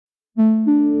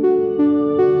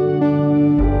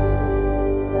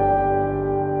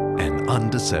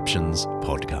Undeceptions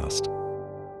podcast.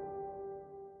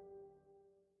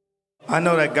 I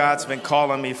know that God's been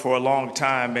calling me for a long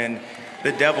time, and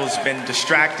the devil's been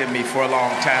distracting me for a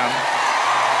long time.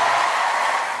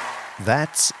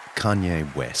 That's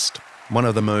Kanye West, one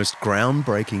of the most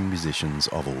groundbreaking musicians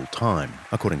of all time,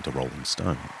 according to Rolling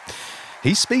Stone.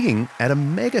 He's speaking at a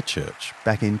mega church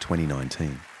back in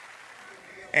 2019.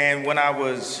 And when I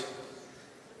was,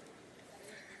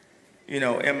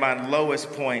 in my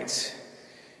lowest points,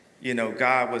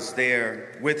 God was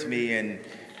there with me and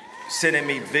sending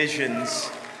me visions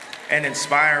and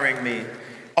inspiring me.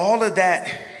 All of that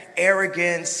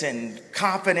arrogance and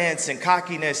confidence and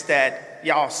cockiness that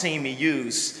y'all seen me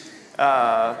use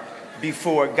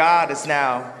before, God is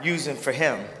now using for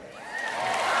him.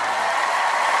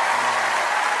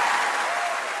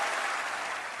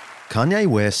 Kanye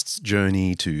West's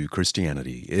journey to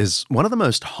Christianity is one of the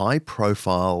most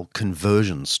high-profile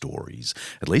conversion stories,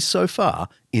 at least so far,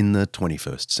 in the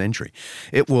 21st century.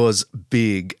 It was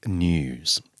big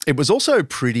news. It was also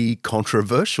pretty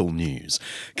controversial news.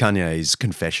 Kanye's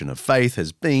confession of faith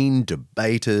has been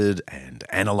debated and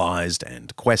analysed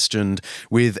and questioned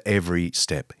with every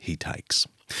step he takes.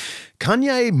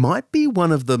 Kanye might be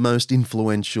one of the most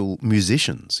influential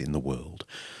musicians in the world.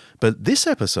 But this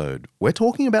episode, we're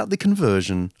talking about the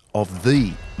conversion of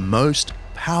the most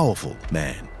powerful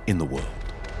man in the world.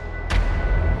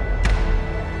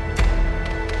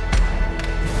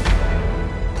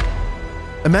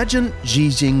 Imagine Xi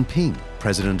Jinping,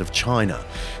 president of China,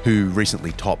 who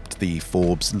recently topped the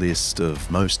Forbes list of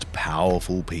most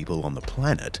powerful people on the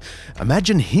planet.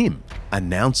 Imagine him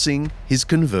announcing his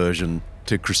conversion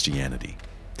to Christianity.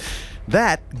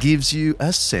 That gives you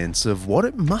a sense of what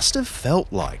it must have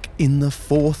felt like in the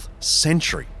 4th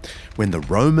century, when the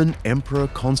Roman Emperor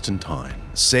Constantine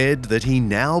said that he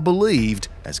now believed,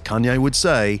 as Kanye would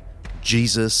say,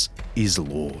 Jesus is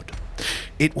Lord.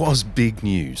 It was big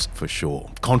news, for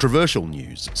sure. Controversial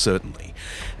news, certainly.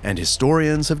 And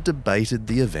historians have debated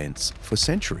the events for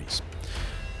centuries.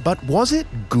 But was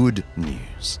it good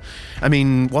news? I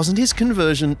mean, wasn't his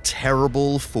conversion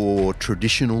terrible for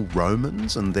traditional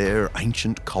Romans and their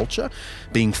ancient culture,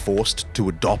 being forced to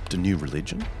adopt a new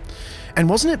religion? And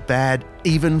wasn't it bad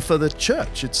even for the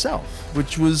church itself,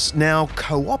 which was now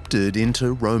co-opted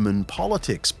into Roman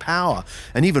politics, power,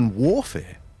 and even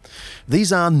warfare?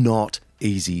 These are not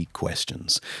easy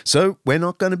questions, so we're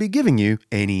not going to be giving you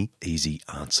any easy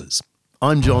answers.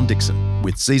 I'm John Dixon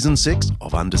with Season 6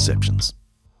 of Undeceptions.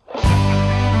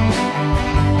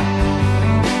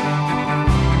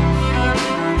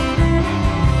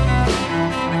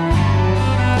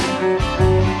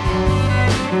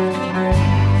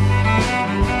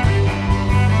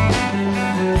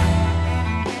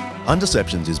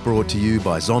 Undeceptions is brought to you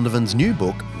by Zondovan's new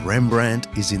book, Rembrandt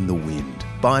is in the Wind,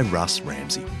 by Russ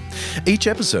Ramsey. Each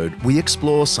episode, we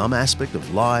explore some aspect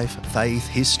of life, faith,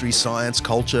 history, science,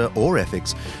 culture, or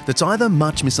ethics that's either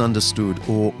much misunderstood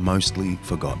or mostly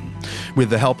forgotten. With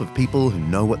the help of people who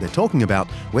know what they're talking about,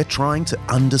 we're trying to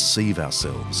undeceive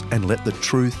ourselves and let the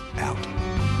truth out.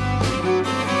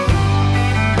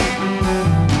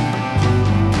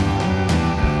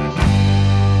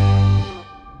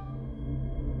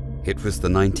 It was the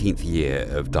 19th year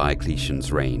of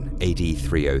Diocletian's reign, AD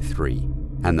 303,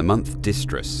 and the month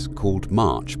Distrus, called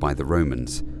March by the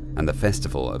Romans, and the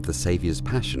festival of the Saviour's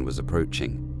Passion was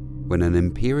approaching, when an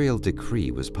imperial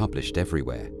decree was published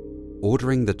everywhere,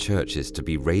 ordering the churches to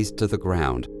be razed to the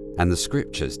ground and the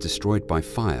scriptures destroyed by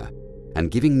fire,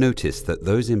 and giving notice that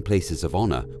those in places of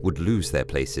honour would lose their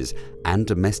places, and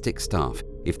domestic staff,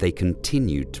 if they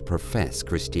continued to profess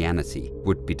Christianity,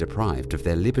 would be deprived of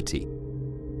their liberty.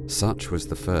 Such was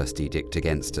the first edict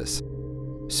against us.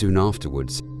 Soon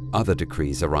afterwards, other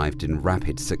decrees arrived in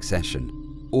rapid succession,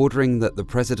 ordering that the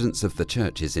presidents of the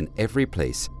churches in every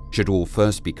place should all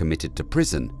first be committed to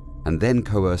prison and then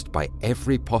coerced by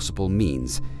every possible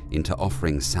means into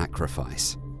offering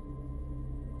sacrifice.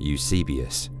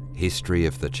 Eusebius, History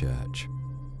of the Church.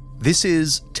 This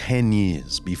is 10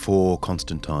 years before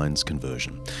Constantine's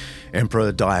conversion.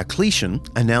 Emperor Diocletian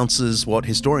announces what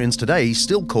historians today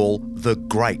still call the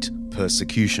Great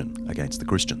Persecution against the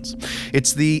Christians.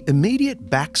 It's the immediate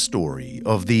backstory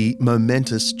of the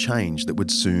momentous change that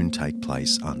would soon take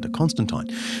place under Constantine.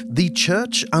 The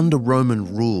church under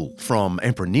Roman rule, from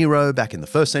Emperor Nero back in the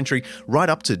 1st century right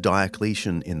up to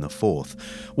Diocletian in the 4th,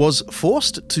 was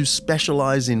forced to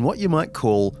specialise in what you might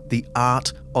call the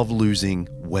art of losing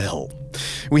well.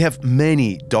 We have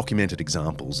many documented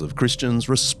examples of Christians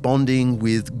responding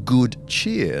with good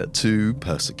cheer to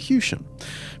persecution.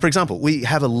 For example, we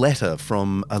have a letter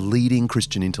from a leading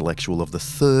Christian intellectual of the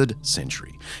 3rd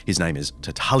century. His name is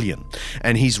Tertullian,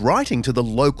 and he's writing to the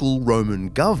local Roman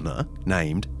governor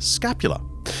named Scapula.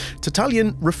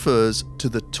 Tertullian refers to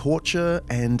the torture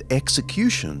and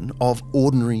execution of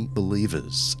ordinary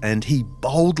believers, and he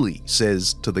boldly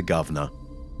says to the governor,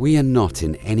 "We are not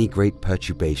in any great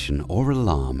perturbation or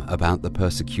alarm about the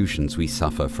persecutions we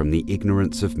suffer from the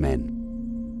ignorance of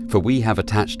men. For we have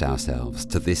attached ourselves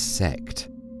to this sect,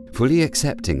 fully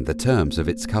accepting the terms of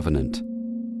its covenant.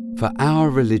 For our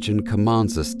religion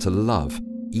commands us to love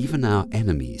even our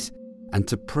enemies and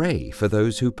to pray for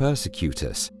those who persecute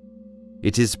us.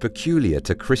 It is peculiar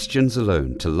to Christians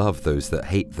alone to love those that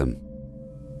hate them."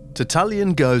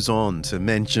 Tertullian goes on to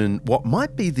mention what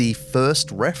might be the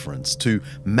first reference to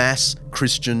mass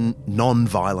Christian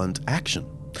non-violent action.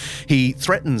 He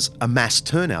threatens a mass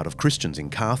turnout of Christians in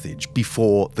Carthage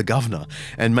before the governor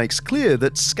and makes clear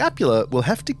that Scapula will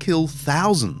have to kill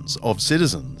thousands of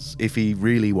citizens if he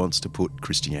really wants to put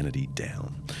Christianity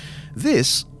down.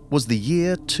 This was the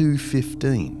year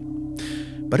 215.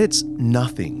 But it's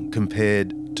nothing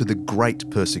compared to the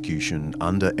great persecution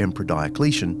under Emperor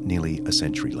Diocletian nearly a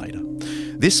century later.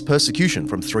 This persecution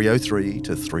from 303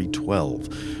 to 312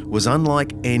 was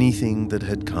unlike anything that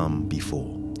had come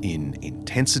before in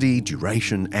intensity,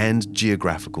 duration, and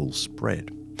geographical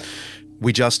spread.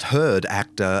 We just heard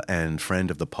actor and friend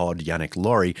of the pod Yannick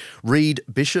Laurie read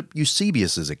Bishop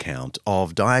Eusebius's account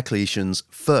of Diocletian's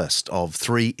first of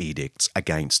 3 edicts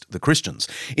against the Christians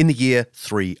in the year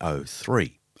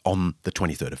 303. On the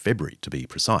 23rd of February, to be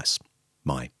precise,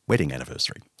 my wedding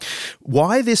anniversary.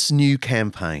 Why this new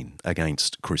campaign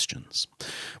against Christians?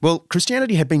 Well,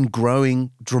 Christianity had been growing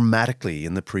dramatically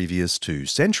in the previous 2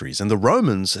 centuries, and the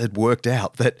Romans had worked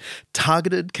out that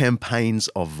targeted campaigns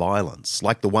of violence,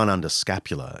 like the one under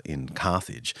Scapula in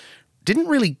Carthage, didn't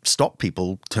really stop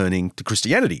people turning to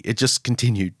Christianity. It just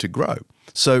continued to grow.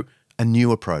 So a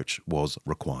new approach was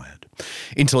required.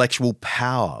 Intellectual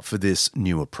power for this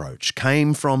new approach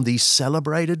came from the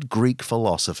celebrated Greek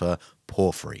philosopher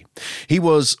Porphyry. He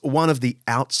was one of the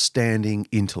outstanding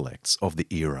intellects of the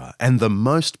era and the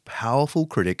most powerful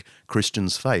critic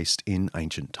Christians faced in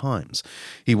ancient times.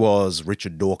 He was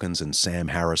Richard Dawkins and Sam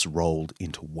Harris rolled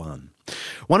into one.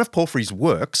 One of Porphyry's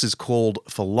works is called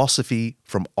Philosophy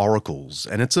from Oracles,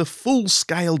 and it's a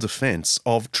full-scale defense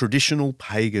of traditional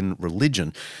pagan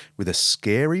religion with a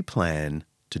scary plan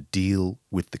to deal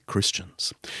with the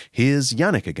Christians. Here's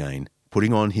Yannick again,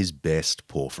 putting on his best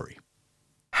Porphyry.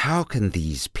 "How can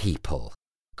these people,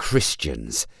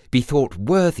 Christians, be thought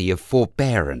worthy of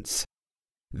forbearance?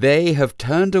 They have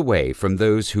turned away from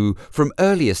those who from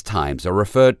earliest times are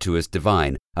referred to as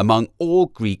divine among all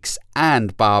Greeks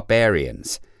and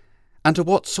barbarians. And to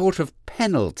what sort of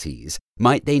penalties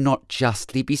might they not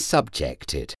justly be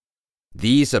subjected?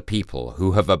 These are people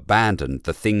who have abandoned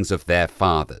the things of their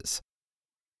fathers."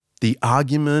 The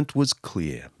argument was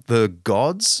clear. The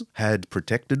gods had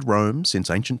protected Rome since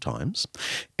ancient times.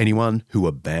 Anyone who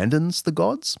abandons the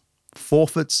gods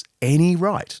forfeits any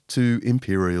right to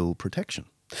imperial protection.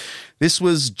 This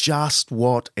was just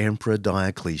what Emperor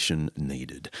Diocletian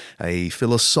needed, a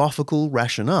philosophical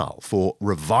rationale for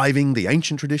reviving the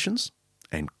ancient traditions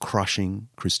and crushing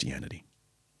Christianity.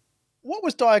 What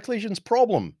was Diocletian's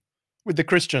problem with the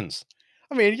Christians?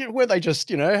 I mean, were they just,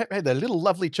 had their little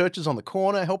lovely churches on the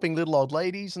corner helping little old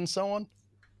ladies and so on?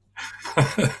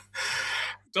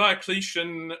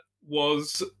 Diocletian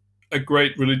was a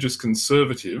great religious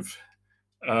conservative,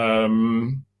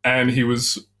 and he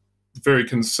was very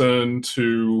concerned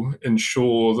to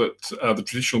ensure that the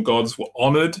traditional gods were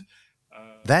honoured.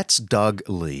 That's Doug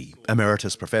Lee,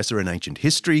 Emeritus Professor in Ancient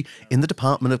History in the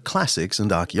Department of Classics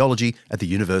and Archaeology at the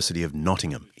University of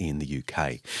Nottingham in the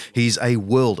UK. He's a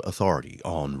world authority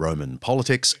on Roman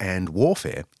politics and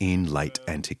warfare in late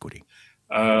antiquity.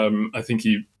 I think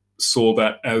he saw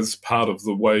that as part of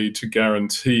the way to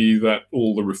guarantee that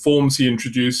all the reforms he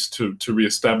introduced to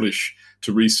re-establish,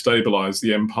 to re-stabilise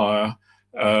the empire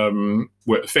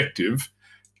were effective.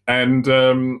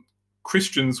 And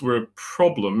Christians were a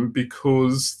problem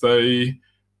because they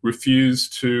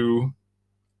refused to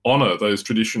honour those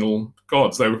traditional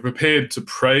gods. They were prepared to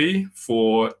pray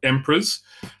for emperors,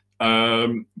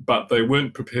 but they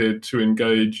weren't prepared to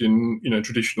engage in,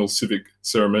 traditional civic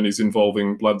ceremonies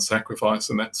involving blood sacrifice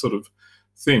and that sort of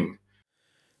thing.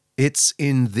 It's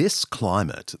in this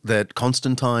climate that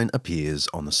Constantine appears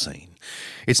on the scene.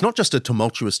 It's not just a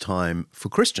tumultuous time for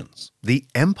Christians. The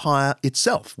empire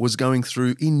itself was going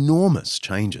through enormous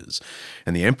changes,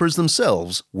 and the emperors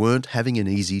themselves weren't having an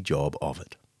easy job of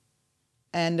it.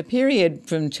 And the period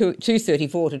from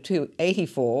 234 to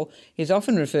 284 is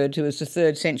often referred to as the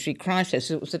Third Century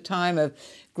Crisis. It was a time of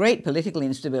great political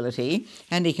instability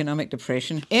and economic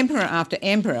depression. Emperor after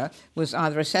emperor was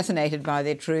either assassinated by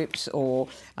their troops or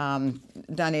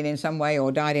done in some way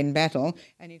or died in battle.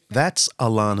 That's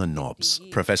Alana Nobbs,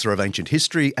 Professor of Ancient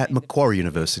History at Macquarie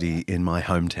University in my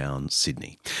hometown,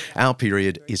 Sydney. Our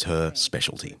period is her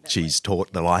specialty. She's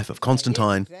taught the life of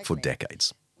Constantine for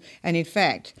decades. And in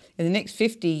fact, in the next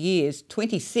 50 years,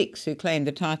 26 who claimed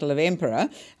the title of emperor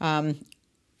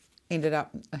ended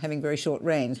up having very short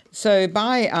reigns. So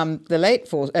by the late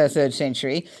 3rd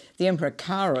century, the Emperor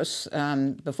Carus,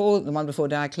 before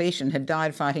Diocletian, had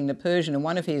died fighting the Persian, and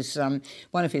one of his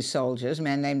soldiers, a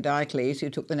man named Diocles,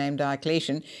 who took the name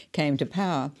Diocletian, came to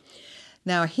power.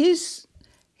 Now his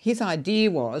idea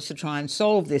was to try and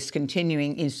solve this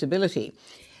continuing instability.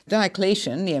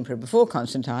 Diocletian, the emperor before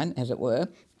Constantine, as it were,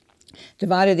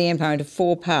 divided the empire into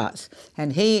 4 parts,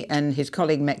 and he and his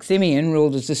colleague Maximian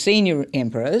ruled as the senior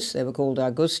emperors. They were called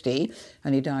Augusti,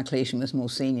 only Diocletian was more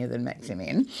senior than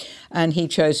Maximian, and he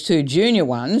chose 2 junior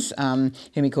ones, whom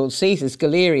he called Caesars,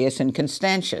 Galerius and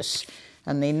Constantius,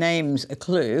 and the name's a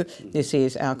clue. This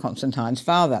is our Constantine's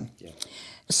father. Yeah.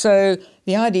 So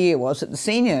the idea was that the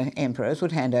senior emperors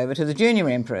would hand over to the junior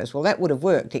emperors. Well, that would have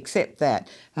worked, except that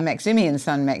Maximian's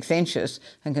son Maxentius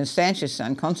and Constantius'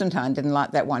 son Constantine didn't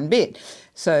like that one bit.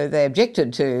 So they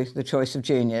objected to the choice of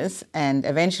juniors and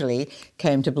eventually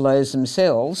came to blows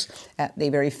themselves at the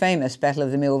very famous Battle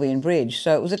of the Milvian Bridge.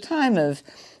 So it was a time of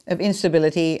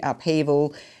instability,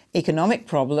 upheaval, economic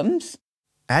problems.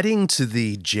 Adding to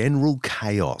the general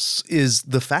chaos is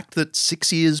the fact that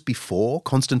 6 years before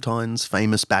Constantine's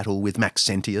famous battle with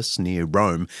Maxentius near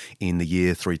Rome in the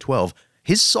year 312,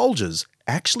 his soldiers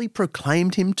actually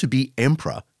proclaimed him to be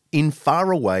emperor in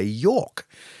faraway York.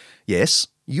 Yes,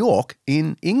 York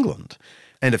in England.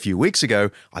 And a few weeks ago,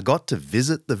 I got to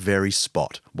visit the very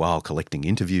spot while collecting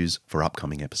interviews for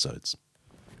upcoming episodes.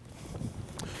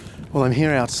 Well, I'm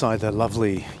here outside the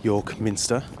lovely York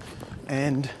Minster,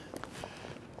 and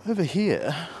over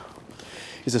here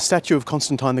is a statue of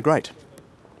Constantine the Great.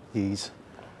 He's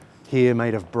here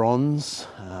made of bronze,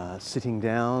 sitting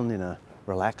down in a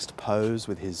relaxed pose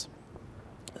with his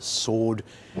sword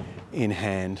in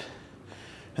hand.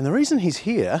 And the reason he's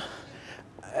here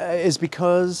is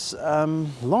because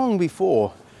long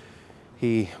before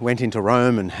he went into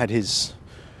Rome and had his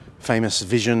famous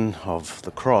vision of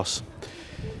the cross,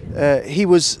 he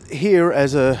was here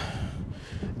as a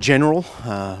general,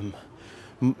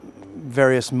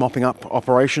 various mopping up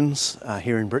operations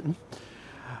here in Britain.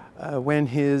 When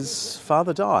his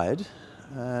father died,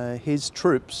 his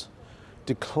troops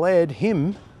declared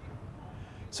him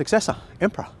successor,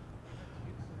 emperor,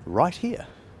 right here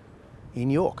in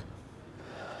York,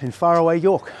 in faraway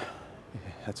York.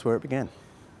 That's where it began.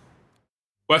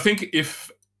 Well, I think if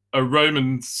a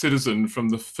Roman citizen from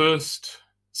the 1st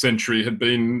century had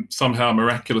been somehow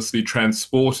miraculously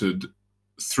transported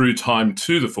through time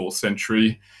to the 4th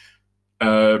century,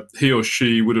 he or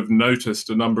she would have noticed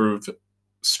a number of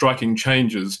striking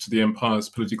changes to the empire's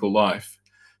political life.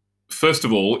 First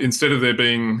of all, instead of there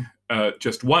being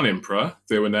just one emperor,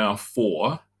 there were now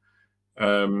 4.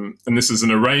 And this is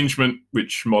an arrangement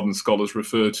which modern scholars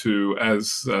refer to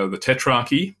as the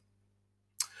Tetrarchy.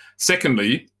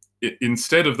 Secondly,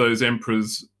 instead of those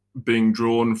emperors being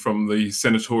drawn from the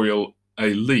senatorial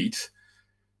elite,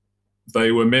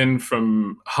 they were men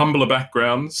from humbler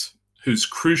backgrounds whose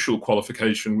crucial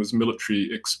qualification was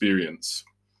military experience.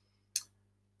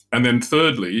 And then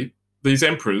thirdly, these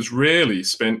emperors rarely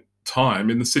spent time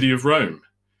in the city of Rome.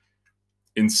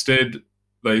 Instead,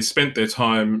 they spent their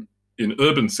time in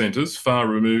urban centres far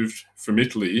removed from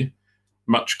Italy,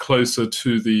 much closer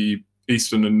to the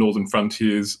eastern and northern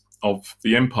frontiers of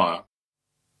the empire.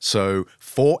 So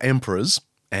 4 emperors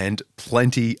and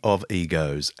plenty of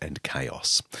egos and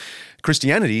chaos.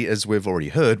 Christianity, as we've already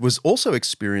heard, was also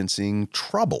experiencing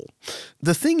trouble.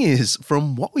 The thing is,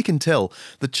 from what we can tell,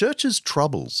 the church's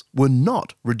troubles were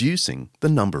not reducing the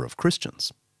number of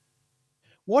Christians.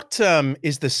 What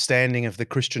is the standing of the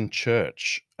Christian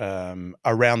church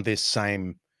around this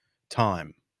same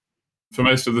time? For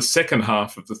most of the second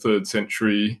half of the 3rd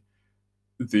century,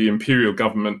 the imperial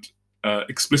government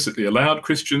explicitly allowed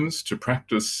Christians to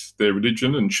practice their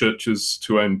religion and churches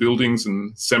to own buildings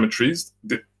and cemeteries.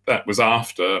 That was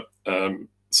after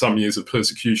some years of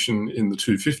persecution in the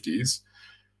 250s.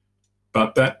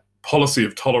 But that policy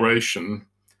of toleration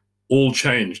all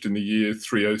changed in the year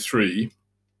 303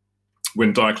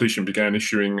 when Diocletian began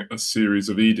issuing a series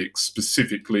of edicts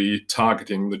specifically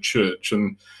targeting the church.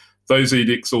 And those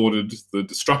edicts ordered the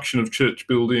destruction of church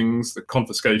buildings, the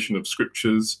confiscation of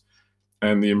scriptures,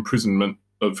 and the imprisonment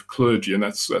of clergy. And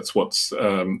that's what's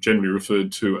generally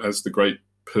referred to as the Great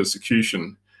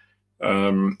Persecution.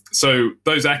 So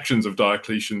those actions of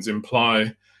Diocletian's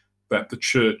imply that the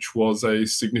church was a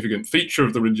significant feature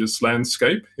of the religious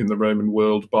landscape in the Roman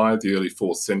world by the early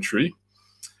 4th century.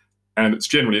 And it's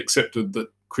generally accepted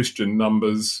that Christian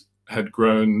numbers had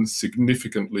grown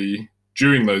significantly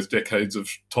during those decades of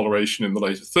toleration in the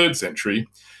later 3rd century.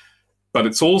 But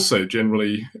it's also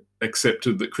generally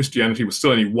accepted that Christianity was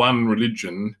still only one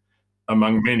religion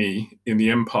among many in the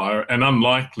empire and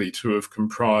unlikely to have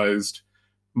comprised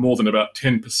more than about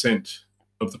 10%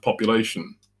 of the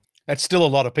population. That's still a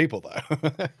lot of people,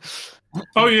 though.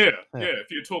 Oh, yeah. If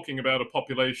you're talking about a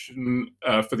population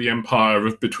for the empire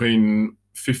of between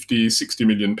 50, 60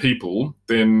 million people,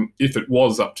 then if it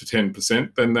was up to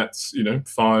 10%, then that's,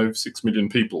 5, 6 million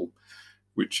people,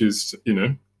 which is,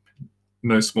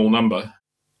 no small number.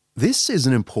 This is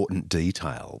an important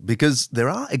detail because there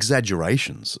are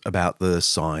exaggerations about the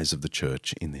size of the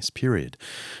church in this period.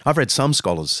 I've read some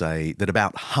scholars say that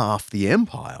about half the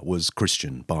empire was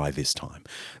Christian by this time.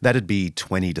 That'd be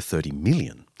 20 to 30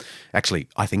 million. Actually,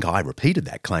 I think I repeated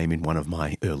that claim in one of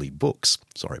my early books.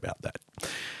 Sorry about that.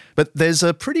 But there's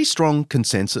a pretty strong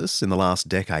consensus in the last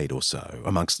decade or so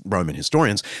amongst Roman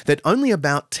historians that only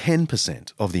about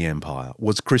 10% of the empire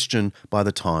was Christian by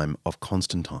the time of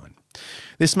Constantine.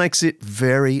 This makes it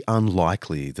very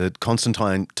unlikely that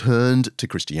Constantine turned to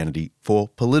Christianity for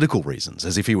political reasons,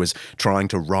 as if he was trying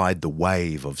to ride the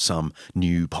wave of some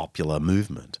new popular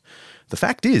movement. The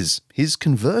fact is, his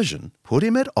conversion put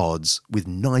him at odds with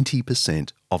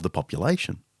 90% of the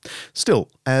population. Still,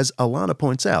 as Alana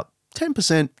points out,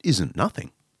 10% isn't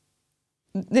nothing.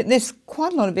 There's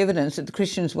quite a lot of evidence that the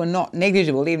Christians were not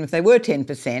negligible, even if they were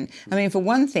 10%. I mean, for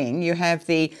one thing, you have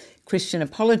the Christian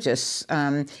apologists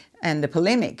and the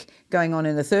polemic going on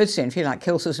in the 3rd century, like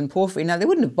Celsus and Porphyry. Now, they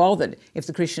wouldn't have bothered if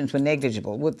the Christians were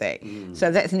negligible, would they? So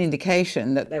that's an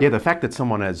indication that they were... Yeah, the fact that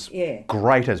someone as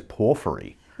great as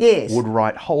Porphyry would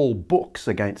write whole books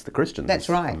against the Christians. That's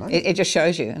right. It just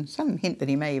shows you, and some hint that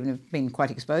he may even have been quite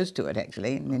exposed to it,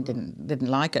 actually, and then didn't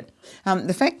like it.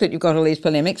 The fact that you've got all these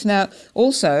polemics. Now,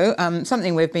 also,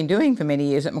 something we've been doing for many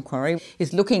years at Macquarie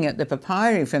is looking at the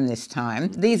papyri from this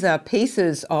time. These are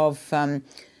pieces of...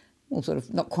 sort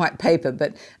of not quite paper,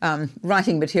 but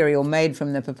writing material made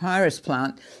from the papyrus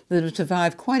plant that have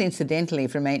survived quite incidentally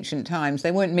from ancient times.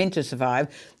 They weren't meant to survive.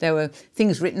 They were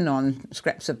things written on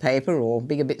scraps of paper or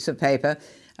bigger bits of paper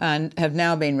and have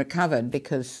now been recovered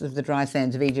because of the dry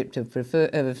sands of Egypt have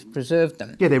preserved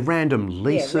them. Yeah, they're random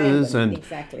leases and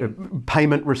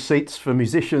payment receipts for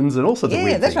musicians and all sorts of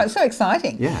weird things. Yeah, that's right. So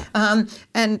exciting. Yeah.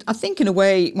 And I think in a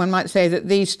way one might say that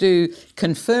these do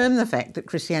confirm the fact that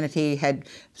Christianity had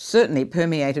certainly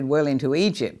permeated well into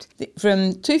Egypt.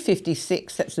 From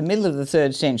 256, that's the middle of the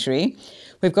 3rd century,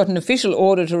 we've got an official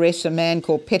order to arrest a man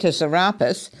called Peter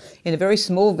in a very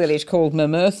small village called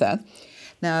Mermertha.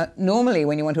 Now, normally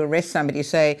when you want to arrest somebody, you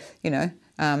say,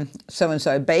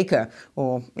 so-and-so baker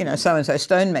or, so-and-so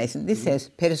stonemason. This says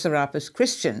Peter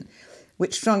Christian,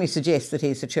 which strongly suggests that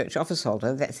he's a church office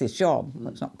holder. That's his job. Well,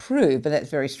 it's not proved, but that's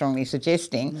very strongly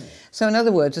suggesting. So in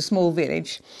other words, a small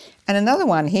village. And another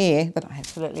one here that I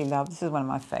absolutely love, this is one of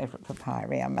my favourite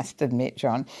papyri, I must admit,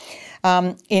 John.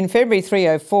 In February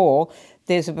 304,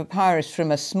 there's a papyrus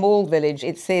from a small village.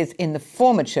 It says in the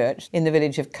former church, in the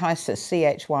village of Chysis,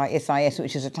 Chysis,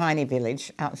 which is a tiny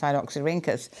village outside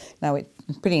Oxyrhynchus. Now, it's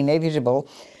pretty negligible.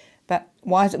 But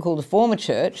why is it called the former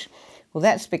church? Well,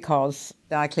 that's because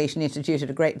Diocletian instituted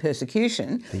a great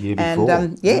persecution. The year before.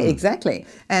 And, exactly.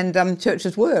 And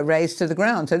churches were razed to the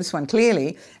ground. So this one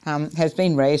clearly has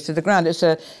been razed to the ground. It's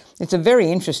a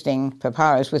very interesting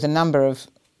papyrus with a number of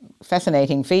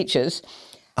fascinating features.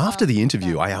 After the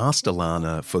interview, I asked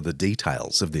Alana for the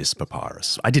details of this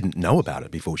papyrus. I didn't know about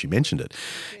it before she mentioned it.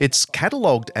 It's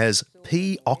catalogued as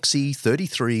P Oxy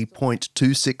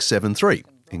 33.2673,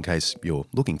 in case you're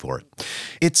looking for it.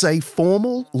 It's a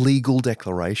formal legal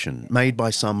declaration made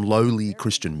by some lowly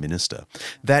Christian minister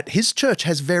that his church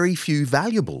has very few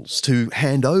valuables to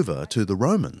hand over to the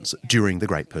Romans during the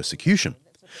Great Persecution.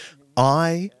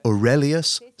 I,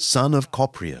 Aurelius, son of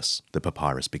Coprius, the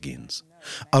papyrus begins,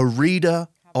 a reader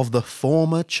of the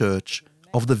former church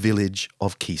of the village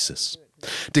of Chysis,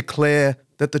 declare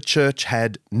that the church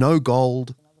had no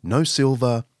gold, no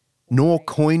silver, nor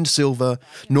coined silver,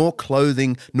 nor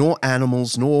clothing, nor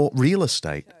animals, nor real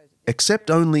estate, except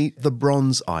only the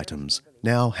bronze items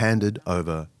now handed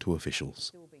over to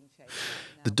officials.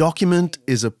 The document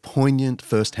is a poignant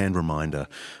first-hand reminder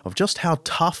of just how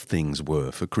tough things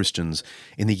were for Christians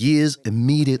in the years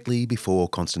immediately before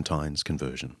Constantine's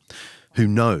conversion. Who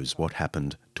knows what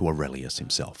happened to Aurelius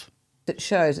himself? It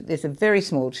shows that there's a very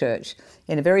small church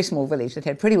in a very small village that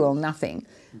had pretty well nothing,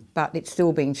 but it's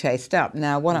still being chased up.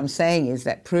 Now, what I'm saying is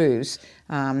that proves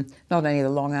not only the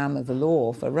long arm of the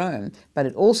law for Rome, but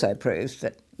it also proves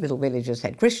that little villages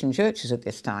had Christian churches at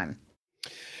this time.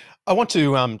 I want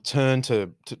to turn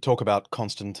to talk about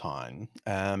Constantine,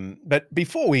 but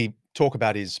before we talk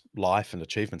about his life and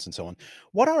achievements and so on,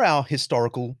 what are our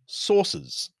historical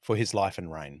sources for his life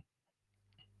and reign?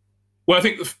 Well, I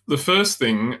think the first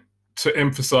thing to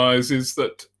emphasize is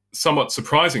that, somewhat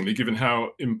surprisingly, given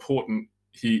how important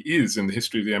he is in the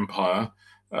history of the empire,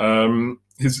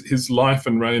 his life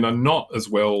and reign are not as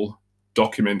well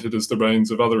documented as the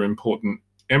reigns of other important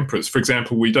emperors. For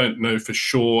example, we don't know for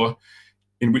sure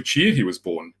in which year he was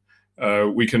born.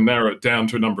 We can narrow it down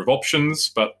to a number of options,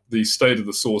 but the state of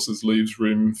the sources leaves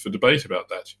room for debate about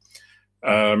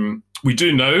that. We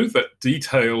do know that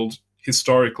detailed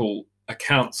historical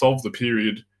accounts of the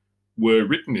period were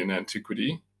written in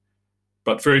antiquity,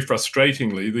 but very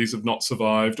frustratingly, these have not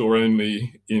survived or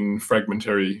only in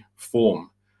fragmentary form.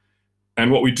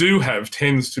 And what we do have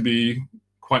tends to be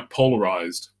quite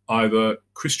polarized, either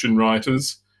Christian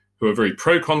writers who are very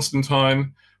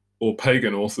pro-Constantine or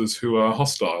pagan authors who are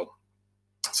hostile.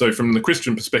 So from the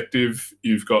Christian perspective,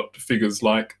 you've got figures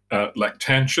like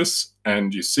Lactantius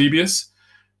and Eusebius.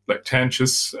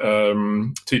 Lactantius,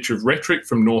 teacher of rhetoric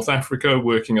from North Africa,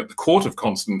 working at the court of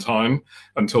Constantine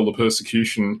until the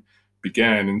persecution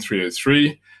began in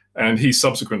 303. And he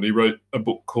subsequently wrote a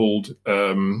book called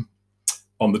On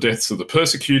the Deaths of the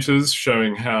Persecutors,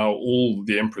 showing how all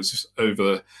the emperors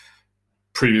over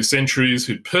previous centuries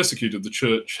who'd persecuted the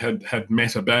church had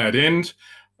met a bad end,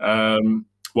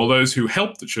 while those who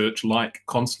helped the church, like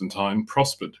Constantine,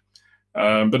 prospered.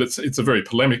 But it's a very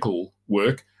polemical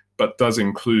work, but does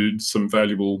include some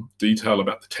valuable detail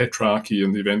about the Tetrarchy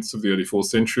and the events of the early 4th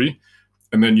century.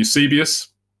 And then Eusebius,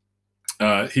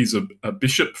 he's a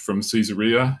bishop from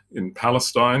Caesarea in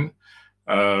Palestine.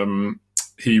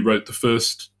 He wrote the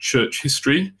first church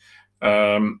history,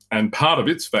 and part of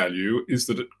its value is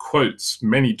that it quotes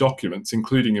many documents,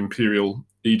 including imperial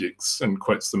edicts, and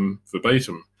quotes them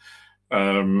verbatim.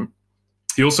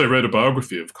 He also wrote a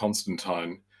biography of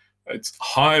Constantine. It's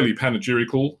highly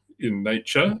panegyrical in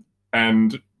nature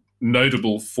and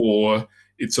notable for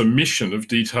its omission of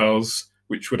details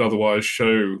which would otherwise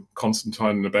show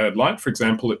Constantine in a bad light. For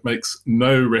example, it makes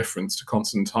no reference to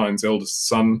Constantine's eldest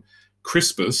son,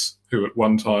 Crispus, who at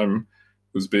one time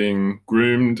was being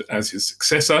groomed as his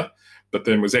successor, but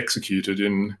then was executed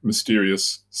in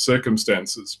mysterious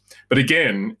circumstances. But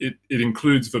again, it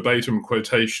includes verbatim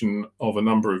quotation of a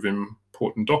number of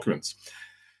important documents.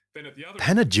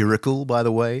 Panegyrical, by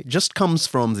the way, just comes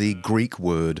from the Greek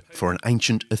word for an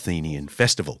ancient Athenian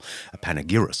festival, a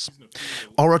panegyris.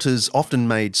 Orators often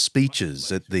made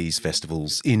speeches at these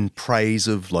festivals in praise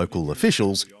of local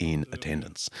officials in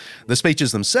attendance. The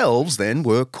speeches themselves then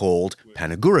were called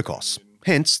panegyrikos,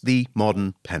 hence the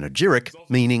modern panegyric,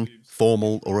 meaning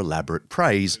formal or elaborate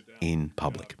praise in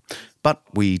public. But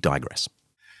we digress.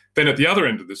 Then at the other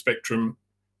end of the spectrum,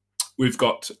 we've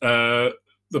got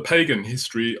the pagan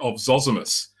history of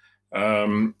Zosimus.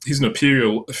 He's an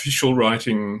imperial official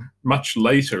writing much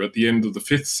later at the end of the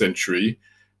 5th century,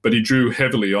 but he drew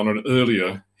heavily on an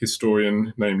earlier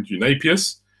historian named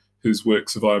Eunapius, whose work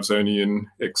survives only in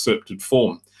excerpted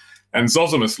form. And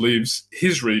Zosimus leaves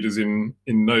his readers in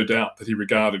no doubt that he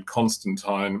regarded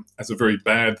Constantine as a very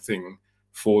bad thing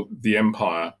for the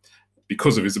empire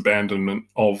because of his abandonment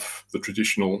of the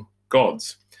traditional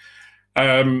gods.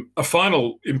 A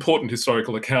final important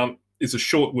historical account is a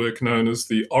short work known as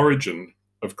The Origin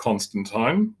of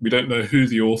Constantine. We don't know who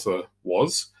the author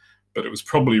was, but it was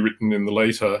probably written in the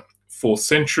later 4th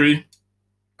century.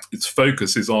 Its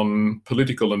focus is on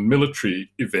political and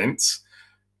military events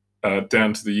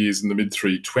down to the years in the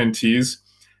mid-320s,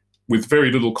 with very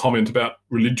little comment about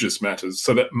religious matters.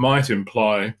 So that might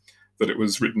imply that it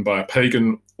was written by a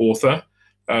pagan author.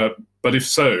 But if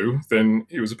so, then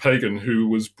he was a pagan who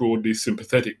was broadly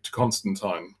sympathetic to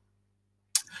Constantine.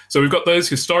 So we've got those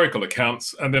historical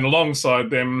accounts, and then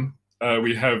alongside them,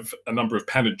 we have a number of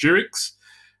panegyrics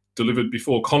delivered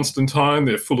before Constantine.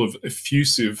 They're full of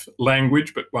effusive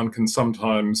language, but one can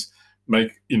sometimes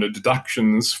make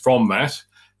deductions from that,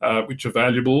 which are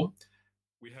valuable.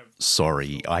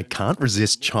 Sorry, I can't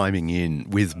resist chiming in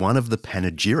with one of the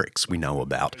panegyrics we know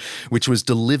about, which was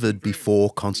delivered before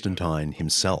Constantine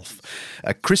himself.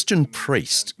 A Christian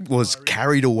priest was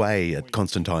carried away at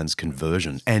Constantine's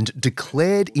conversion and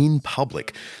declared in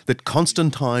public that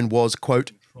Constantine was,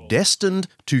 quote, destined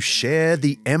to share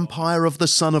the empire of the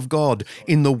Son of God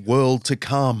in the world to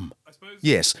come.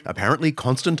 Yes, apparently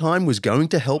Constantine was going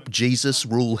to help Jesus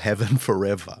rule heaven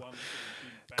forever.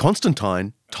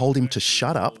 Constantine told him to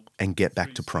shut up and get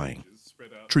back to praying.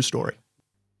 True story.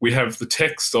 We have the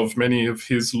text of many of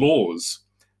his laws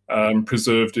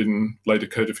preserved in later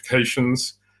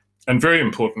codifications. And very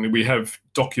importantly, we have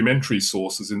documentary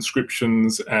sources,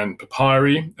 inscriptions and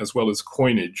papyri, as well as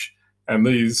coinage. And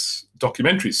these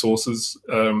documentary sources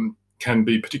can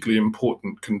be particularly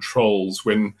important controls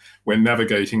when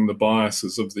navigating the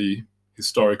biases of the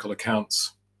historical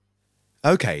accounts.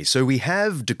 Okay, so we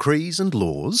have decrees and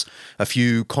laws, a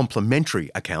few complementary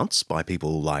accounts by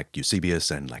people like Eusebius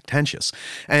and Lactantius,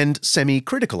 and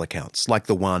semi-critical accounts like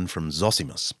the one from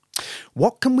Zosimus.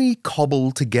 What can we cobble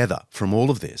together from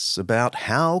all of this about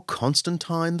how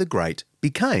Constantine the Great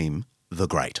became the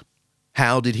Great?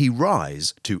 How did he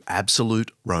rise to absolute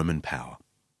Roman power?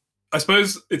 I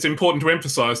suppose it's important to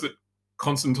emphasise that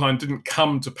Constantine didn't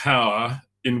come to power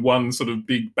in one sort of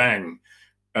big bang.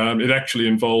 It actually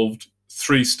involved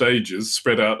 3 stages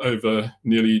spread out over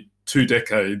nearly 2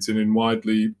 decades and in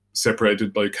widely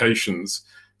separated locations.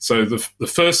 So the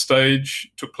first stage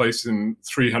took place in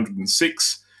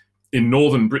 306 in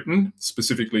northern Britain,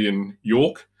 specifically in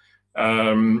York.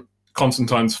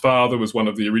 Constantine's father was one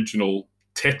of the original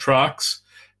tetrarchs,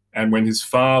 and when his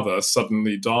father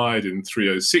suddenly died in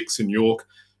 306 in York,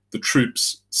 the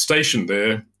troops stationed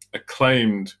there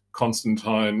acclaimed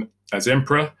Constantine as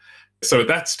emperor. So at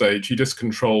that stage, he just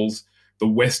controls the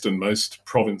westernmost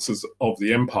provinces of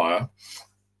the empire.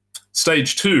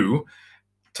 Stage 2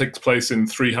 takes place in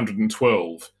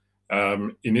 312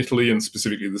 in Italy, and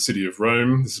specifically the city of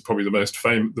Rome. This is probably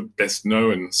the best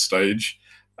known stage.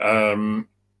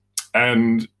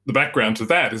 And the background to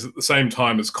that is at the same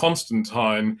time as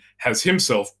Constantine has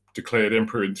himself declared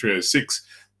emperor in 306,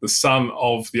 the son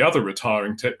of the other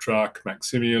retiring tetrarch,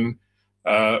 Maximian,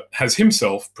 has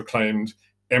himself proclaimed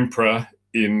emperor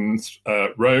in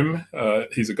Rome.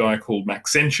 He's a guy called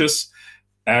Maxentius,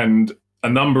 and a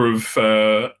number of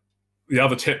the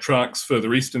other tetrarchs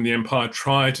further east in the empire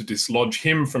try to dislodge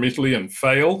him from Italy and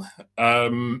fail.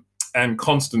 And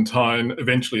Constantine,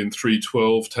 eventually in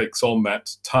 312, takes on that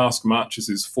task, marches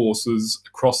his forces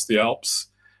across the Alps,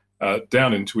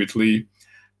 down into Italy,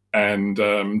 and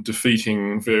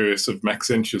defeating various of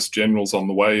Maxentius' generals on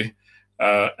the way,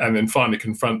 and then finally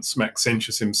confronts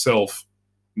Maxentius himself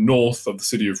north of the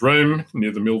city of Rome,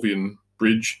 near the Milvian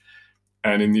Bridge.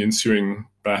 And in the ensuing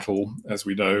battle, as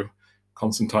we know,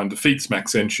 Constantine defeats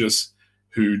Maxentius,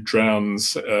 who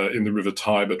drowns in the river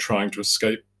Tiber trying to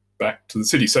escape back to the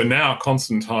city. So now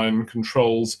Constantine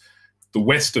controls the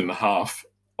western half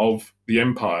of the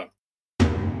empire.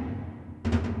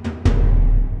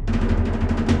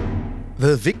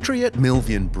 The victory at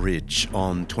Milvian Bridge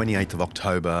on 28th of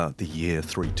October, the year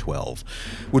 312,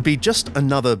 would be just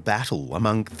another battle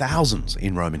among thousands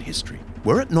in Roman history,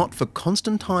 were it not for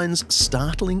Constantine's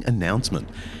startling announcement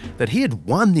that he had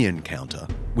won the encounter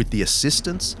with the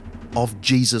assistance of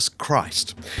Jesus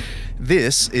Christ.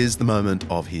 This is the moment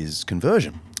of his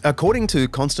conversion. According to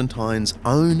Constantine's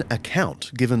own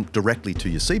account, given directly to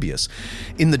Eusebius,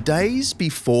 in the days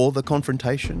before the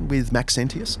confrontation with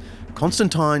Maxentius,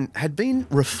 Constantine had been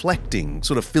reflecting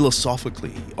sort of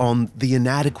philosophically on the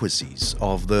inadequacies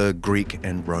of the Greek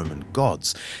and Roman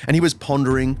gods, and he was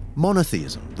pondering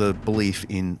monotheism, the belief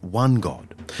in one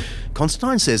God.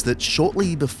 Constantine says that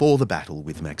shortly before the battle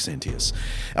with Maxentius,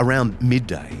 around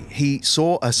midday, he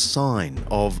saw a sign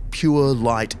of pure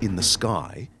light in the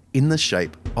sky in the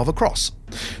shape of a cross.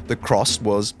 The cross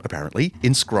was apparently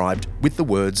inscribed with the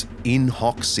words "In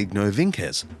hoc signo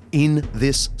vinces," in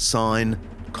this sign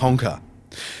conquer.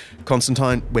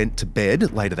 Constantine went to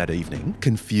bed later that evening,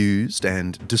 confused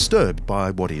and disturbed by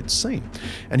what he had seen,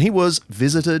 and he was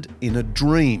visited in a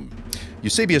dream.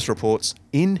 Eusebius reports,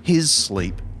 in his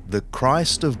sleep, the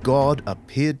Christ of God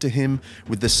appeared to him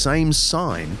with the same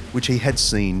sign which he had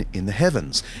seen in the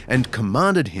heavens, and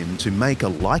commanded him to make a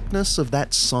likeness of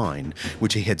that sign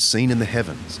which he had seen in the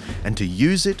heavens, and to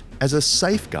use it as a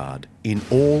safeguard in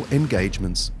all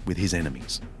engagements with his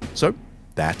enemies. So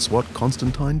that's what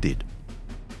Constantine did.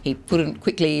 He put it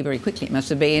very quickly it must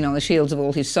have been, on the shields of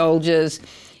all his soldiers.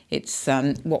 It's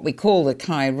what we call the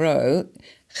Chi Rho.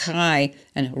 Chi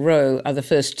and Rho are the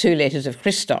first 2 letters of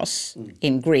Christos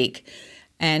in Greek.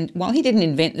 And while he didn't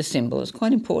invent the symbol, it's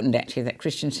quite important actually, that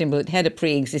Christian symbol. It had a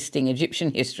pre-existing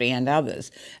Egyptian history and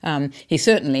others. He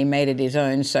certainly made it his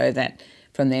own so that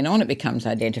from then on it becomes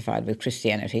identified with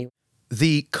Christianity.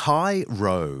 The Chi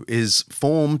Rho is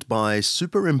formed by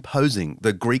superimposing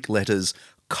the Greek letters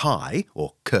Chi,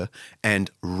 or K, and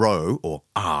Rho, or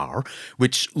R,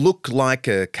 which look like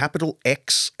a capital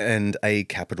X and a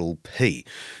capital P.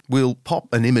 We'll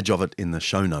pop an image of it in the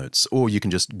show notes, or you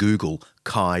can just Google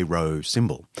Chi Rho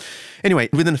symbol. Anyway,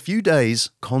 within a few days,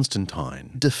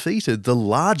 Constantine defeated the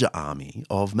larger army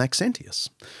of Maxentius.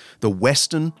 The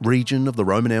western region of the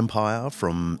Roman Empire,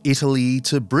 from Italy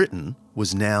to Britain,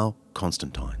 was now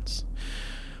Constantine's.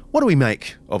 What do we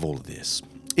make of all of this?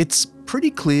 It's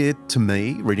pretty clear to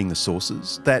me, reading the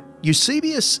sources, that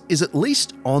Eusebius is at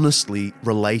least honestly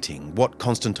relating what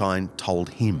Constantine told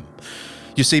him.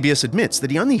 Eusebius admits that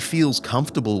he only feels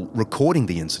comfortable recording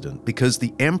the incident because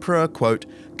the emperor, quote,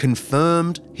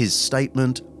 confirmed his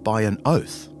statement by an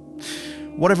oath.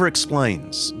 Whatever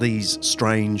explains these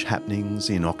strange happenings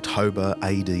in October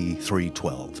AD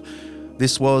 312,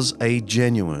 this was a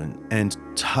genuine and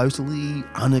totally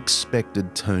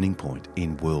unexpected turning point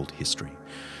in world history.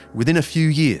 Within a few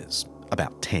years,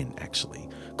 about 10 actually,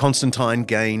 Constantine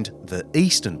gained the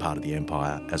eastern part of the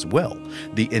empire as well.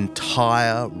 The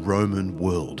entire Roman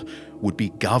world would be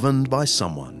governed by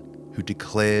someone who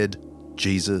declared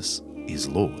Jesus is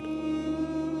Lord.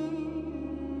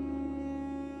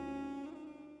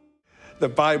 The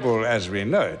Bible, as we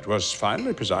know it, was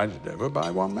finally presided over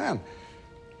by one man,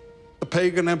 the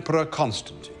pagan emperor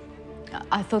Constantine.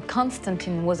 I thought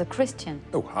Constantine was a Christian.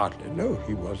 Oh, hardly. No,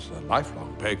 he was a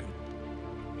lifelong pagan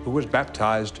who was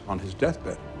baptized on his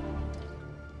deathbed.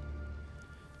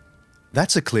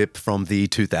 That's a clip from the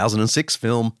 2006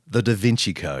 film The Da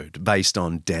Vinci Code, based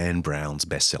on Dan Brown's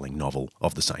best-selling novel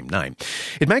of the same name.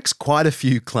 It makes quite a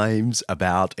few claims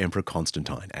about Emperor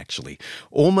Constantine, actually,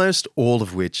 almost all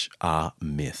of which are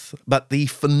myth. But the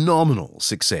phenomenal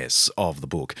success of the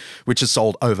book, which has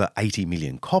sold over 80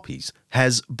 million copies,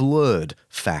 has blurred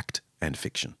fact and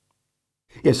fiction.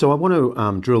 Yeah, so I want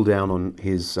to drill down on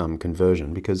his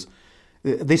conversion, because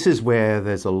this is where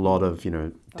there's a lot of,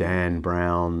 Dan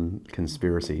Brown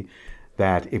conspiracy,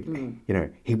 that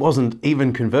he wasn't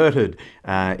even converted.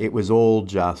 It was all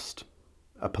just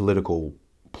a political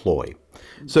ploy.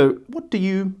 So what do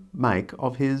you make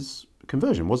of his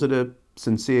conversion? Was it a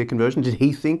sincere conversion? Did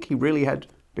he think he really had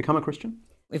become a Christian?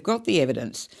 We've got the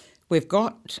evidence. We've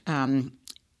got a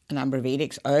number of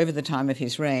edicts over the time of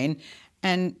his reign,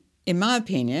 and in my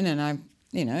opinion, and I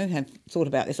have thought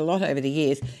about this a lot over the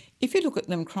years, if you look at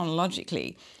them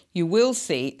chronologically, you will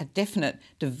see a definite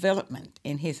development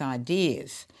in his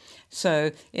ideas.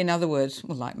 So, in other words,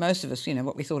 well, like most of us,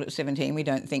 what we thought at 17, we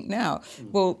don't think now.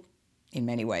 Well, in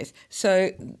many ways.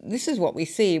 So this is what we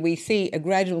see. We see a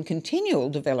gradual, continual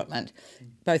development,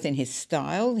 both in his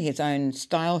style. His own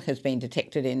style has been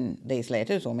detected in these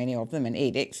letters, or many of them, and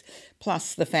edicts,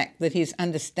 plus the fact that his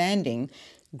understanding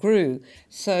grew.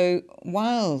 So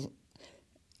while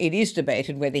it is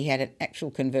debated whether he had an actual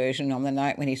conversion on the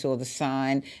night when he saw the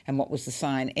sign, and what was the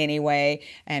sign anyway,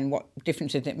 and what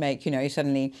difference did it make, he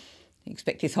suddenly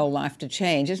expect his whole life to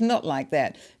change. It's not like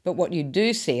that. But what you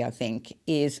do see, I think,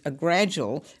 is a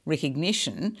gradual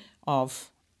recognition of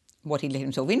what he let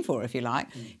himself in for, if you like.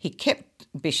 He kept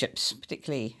bishops,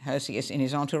 particularly Hosius, in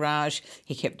his entourage.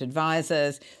 He kept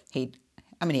advisors. He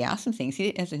asked them things.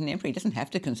 As an emperor, he doesn't have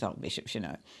to consult bishops,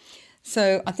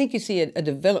 So I think you see a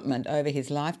development over his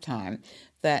lifetime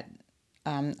that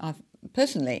I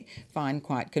personally find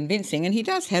quite convincing. And he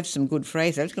does have some good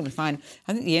phrases. I was going to find,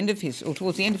 I think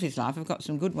towards the end of his life, I've got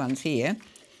some good ones here.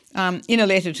 In a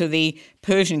letter to the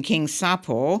Persian king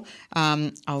Sapor,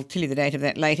 I'll tell you the date of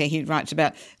that later, he writes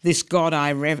about this God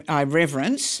I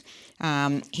reverence.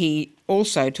 He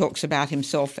also talks about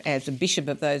himself as a bishop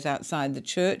of those outside the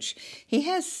church. He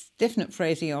has definite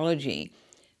phraseology,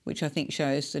 which I think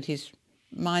shows that his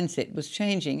mindset was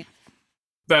changing.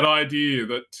 That idea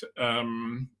that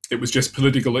it was just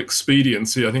political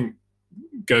expediency, I think,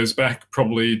 goes back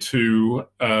probably to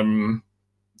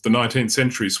the 19th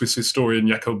century Swiss historian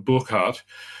Jakob Burckhardt,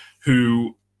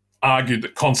 who argued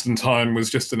that Constantine was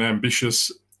just an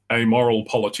ambitious, amoral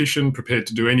politician prepared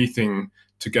to do anything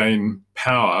to gain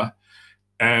power.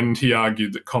 And he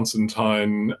argued that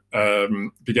Constantine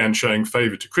began showing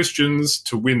favour to Christians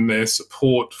to win their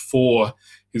support for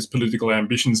his political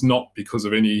ambitions, not because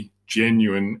of any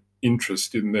genuine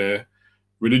interest in their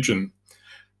religion.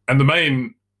 And the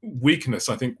main weakness,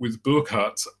 I think, with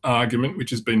Burckhardt's argument, which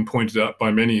has been pointed out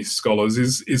by many scholars,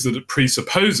 is that it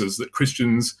presupposes that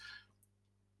Christians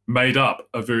made up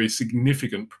a very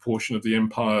significant proportion of the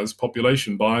empire's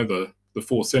population by the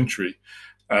 4th century.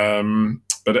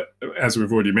 But as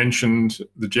we've already mentioned,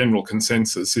 the general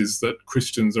consensus is that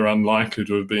Christians are unlikely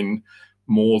to have been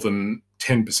more than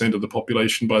 10% of the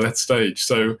population by that stage.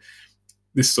 So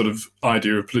this sort of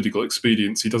idea of political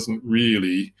expediency doesn't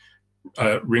really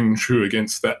ring true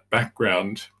against that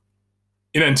background.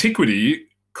 In antiquity,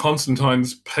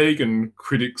 Constantine's pagan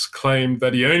critics claimed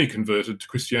that he only converted to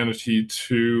Christianity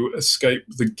to escape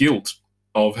the guilt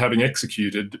of having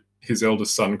executed his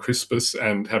eldest son Crispus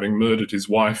and having murdered his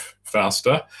wife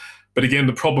Fausta. But again,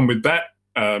 the problem with that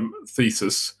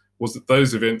thesis was that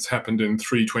those events happened in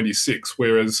 326,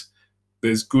 whereas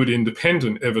there's good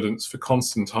independent evidence for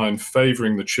Constantine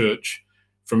favouring the church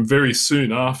from very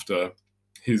soon after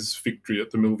his victory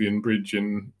at the Milvian Bridge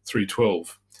in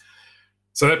 312.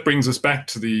 So that brings us back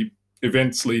to the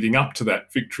events leading up to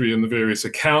that victory and the various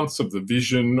accounts of the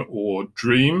vision or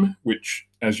dream, which,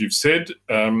 as you've said,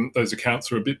 those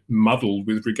accounts are a bit muddled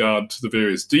with regard to the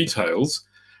various details.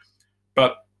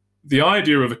 But the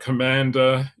idea of a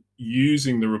commander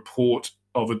using the report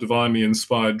of a divinely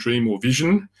inspired dream or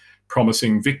vision,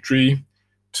 promising victory,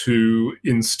 to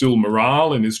instill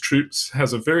morale in his troops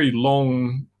has a very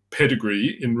long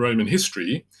pedigree in Roman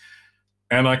history.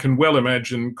 And I can well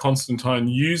imagine Constantine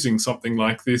using something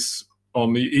like this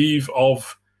on the eve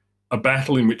of a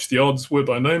battle in which the odds were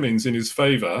by no means in his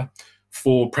favour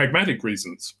for pragmatic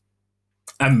reasons.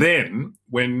 And then,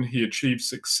 when he achieved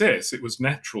success, it was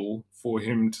natural for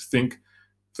him to think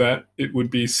that it would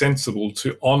be sensible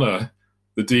to honour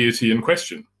the deity in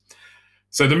question.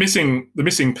 So the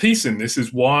missing piece in this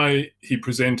is why he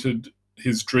presented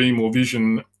his dream or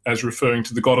vision as referring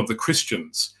to the God of the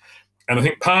Christians. And I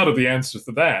think part of the answer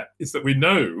to that is that we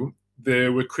know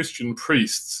there were Christian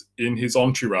priests in his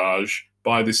entourage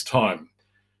by this time.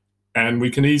 And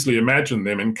we can easily imagine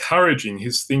them encouraging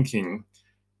his thinking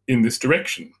in this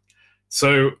direction.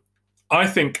 So I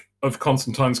think of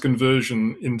Constantine's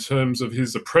conversion in terms of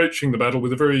his approaching the battle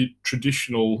with a very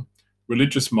traditional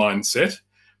religious mindset,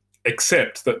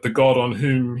 except that the God on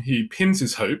whom he pins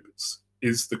his hopes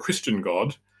is the Christian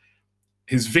God.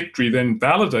 His victory then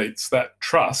validates that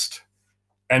trust,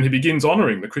 and he begins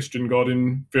honouring the Christian God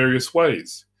in various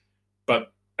ways.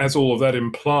 But as all of that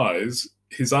implies,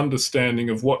 his understanding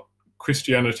of what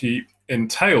Christianity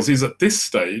entails is at this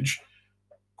stage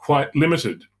quite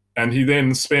limited. And he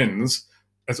then spends,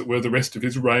 as it were, the rest of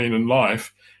his reign and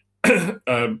life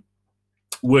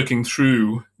working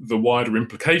through the wider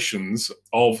implications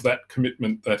of that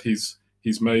commitment that he's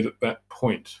made at that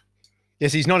point.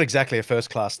 Yes, he's not exactly a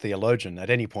first-class theologian at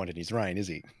any point in his reign, is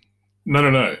he?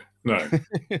 No.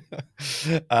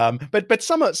 But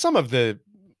some of the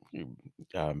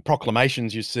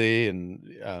proclamations you see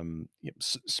and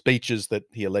speeches that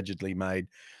he allegedly made,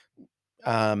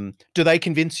 do they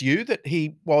convince you that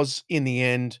he was, in the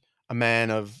end, a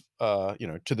man of, to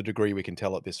the degree we can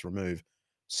tell at this remove,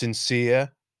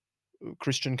 sincere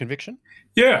Christian conviction?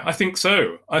 Yeah, I think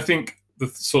so. I think the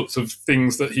sorts of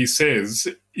things that he says,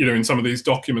 in some of these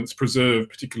documents preserved,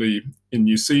 particularly in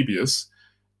Eusebius,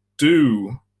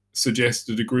 do suggest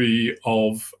a degree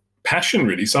of passion,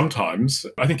 really, sometimes.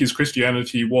 I think his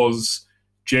Christianity was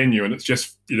genuine. It's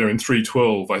just, in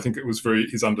 312, I think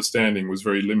his understanding was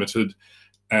very limited,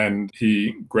 and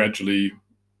he gradually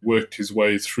worked his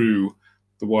way through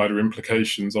the wider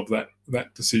implications of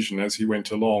that decision as he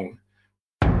went along.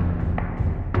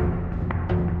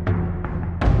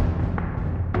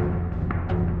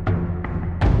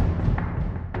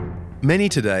 Many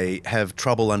today have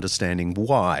trouble understanding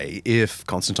why, if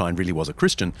Constantine really was a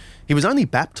Christian, he was only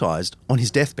baptised on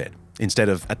his deathbed instead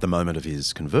of at the moment of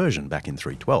his conversion back in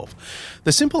 312.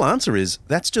 The simple answer is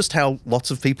that's just how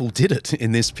lots of people did it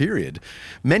in this period.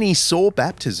 Many saw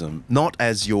baptism not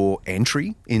as your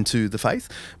entry into the faith,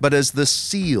 but as the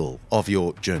seal of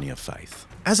your journey of faith.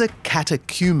 As a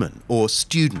catechumen or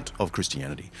student of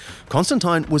Christianity,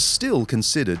 Constantine was still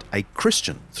considered a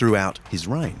Christian throughout his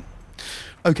reign.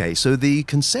 Okay, so the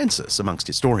consensus amongst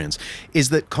historians is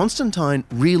that Constantine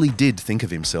really did think of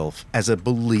himself as a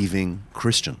believing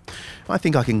Christian. I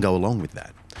think I can go along with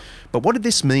that. But what did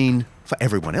this mean for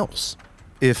everyone else?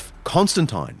 If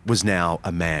Constantine was now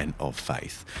a man of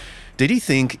faith, did he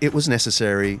think it was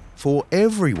necessary for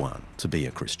everyone to be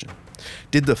a Christian?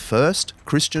 Did the first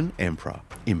Christian emperor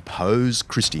impose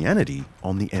Christianity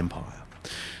on the empire?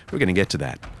 We're going to get to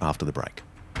that after the break.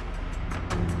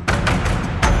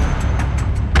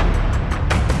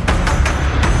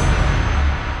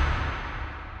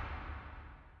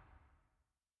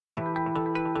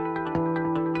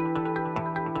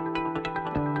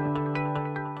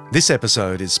 This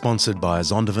episode is sponsored by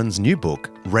Zondovan's new book,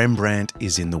 Rembrandt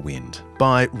is in the Wind,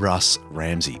 by Russ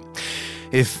Ramsey.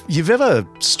 If you've ever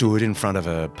stood in front of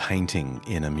a painting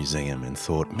in a museum and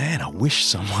thought, man, I wish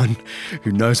someone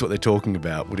who knows what they're talking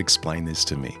about would explain this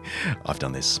to me. I've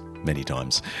done this many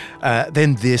times.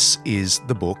 Then this is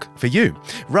the book for you.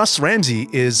 Russ Ramsey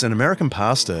is an American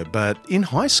pastor, but in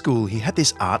high school he had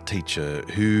this art teacher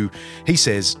who, he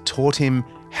says, taught him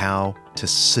how to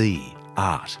see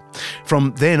art.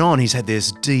 From then on, he's had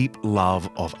this deep love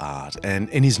of art. And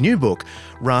in his new book,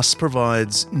 Russ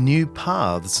provides new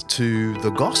paths to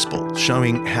the gospel,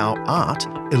 showing how art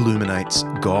illuminates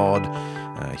God,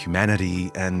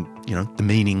 humanity, and, the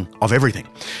meaning of everything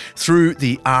through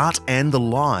the art and the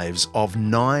lives of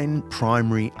 9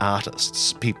 primary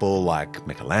artists, people like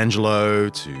Michelangelo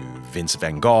to Vince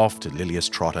van Gogh to Lilias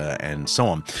Trotter and so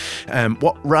on.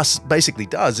 What Russ basically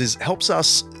does is helps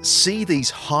us see these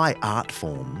high art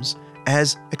forms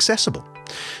as accessible,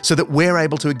 so that we're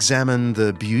able to examine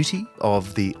the beauty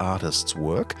of the artist's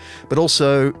work, but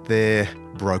also their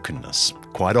brokenness,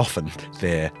 quite often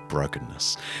their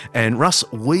brokenness. And Russ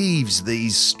weaves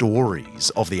these stories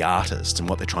of the artist and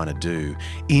what they're trying to do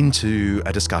into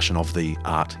a discussion of the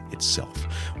art itself.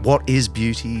 What is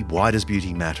beauty? Why does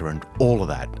beauty matter? And all of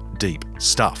that deep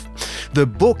stuff. The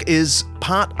book is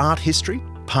part art history,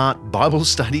 part Bible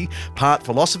study, part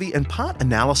philosophy, and part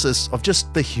analysis of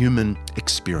just the human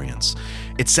experience.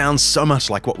 It sounds so much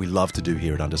like what we love to do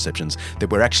here at Undeceptions that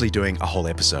we're actually doing a whole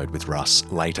episode with Russ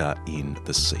later in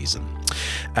the season.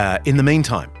 In the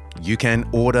meantime, you can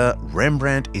order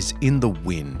Rembrandt is in the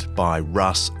Wind by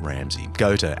Russ Ramsey.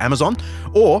 Go to Amazon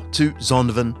or to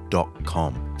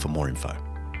zondovan.com for more info.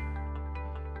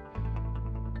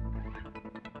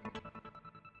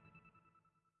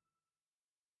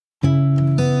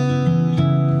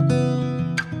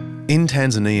 In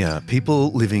Tanzania,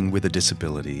 people living with a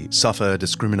disability suffer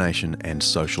discrimination and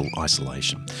social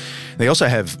isolation. They also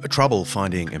have trouble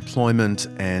finding employment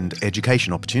and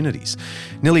education opportunities.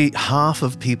 Nearly half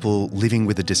of people living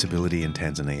with a disability in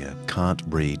Tanzania can't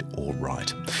read or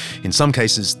write. In some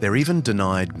cases, they're even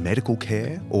denied medical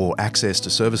care or access to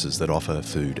services that offer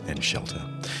food and shelter.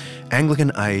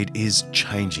 Anglican Aid is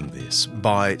changing this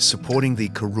by supporting the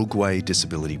Karugwe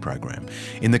Disability Program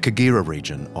in the Kagera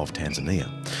region of Tanzania.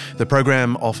 The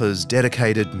program offers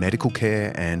dedicated medical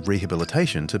care and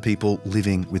rehabilitation to people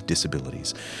living with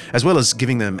disabilities, as well as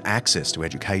giving them access to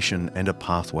education and a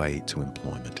pathway to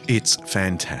employment. It's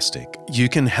fantastic. You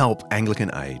can help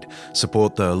Anglican Aid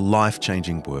support the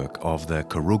life-changing work of the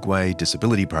Karugwe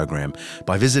Disability Program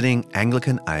by visiting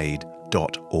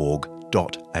anglicanaid.org.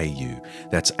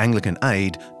 That's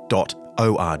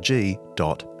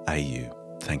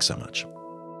anglicanaid.org.au. Thanks so much.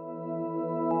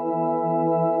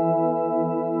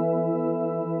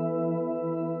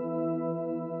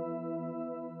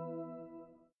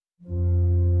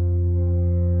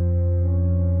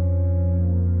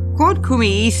 Quod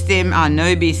cumi istem a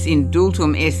nobis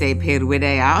indultum esse per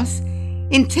videas,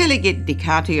 intelligit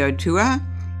dicatio tua,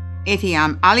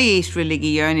 etiam aliis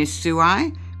religionis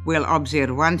suae, vel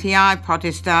observantiae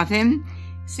potestatem,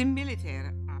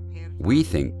 similiter aper... We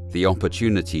think the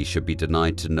opportunity should be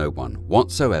denied to no one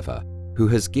whatsoever who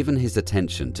has given his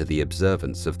attention to the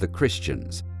observance of the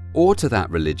Christians, or to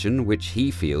that religion which he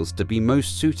feels to be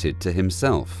most suited to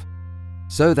himself,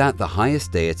 so that the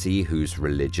highest deity whose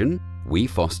religion we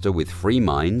foster with free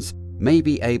minds may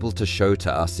be able to show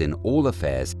to us in all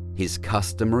affairs his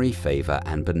customary favour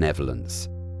and benevolence.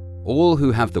 All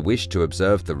who have the wish to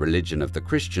observe the religion of the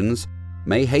Christians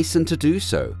may hasten to do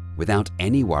so without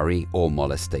any worry or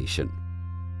molestation.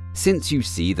 Since you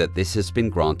see that this has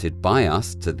been granted by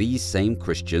us to these same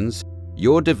Christians,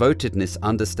 your devotedness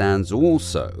understands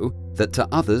also that to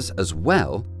others as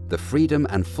well the freedom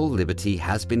and full liberty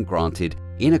has been granted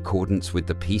in accordance with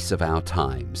the peace of our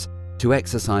times, to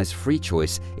exercise free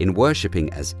choice in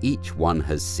worshipping as each one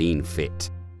has seen fit.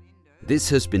 This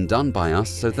has been done by us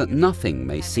so that nothing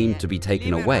may seem to be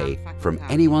taken away from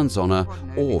anyone's honour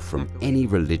or from any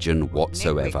religion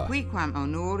whatsoever. Neque quicquam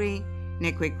honori,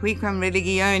 neque quicquam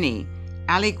religioni,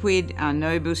 aliquid a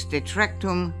nobis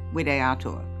detractum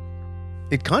videatur.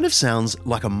 It kind of sounds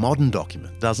like a modern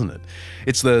document, doesn't it?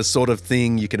 It's the sort of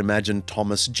thing you can imagine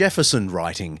Thomas Jefferson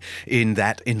writing in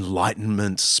that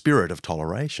Enlightenment spirit of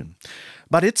toleration.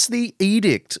 But it's the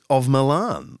Edict of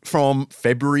Milan from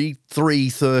February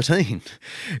 313.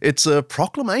 It's a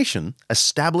proclamation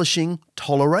establishing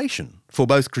toleration for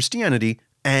both Christianity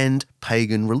and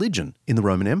pagan religion in the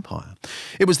Roman Empire.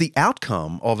 It was the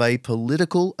outcome of a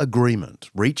political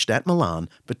agreement reached at Milan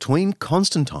between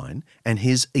Constantine and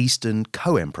his eastern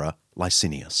co-emperor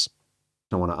Licinius.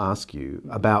 I want to ask you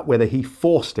about whether he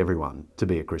forced everyone to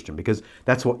be a Christian, because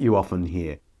that's what you often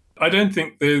hear. I don't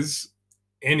think there's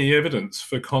any evidence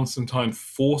for Constantine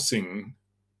forcing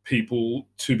people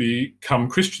to become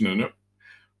Christian, and it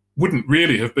wouldn't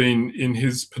really have been in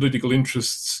his political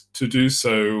interests to do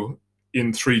so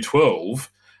in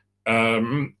 312,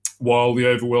 while the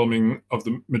overwhelming of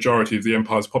the majority of the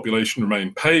empire's population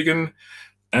remained pagan,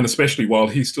 and especially while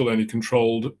he still only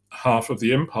controlled half of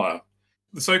the empire.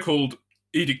 The so-called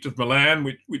Edict of Milan,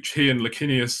 which he and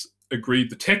Licinius agreed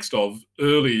the text of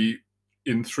early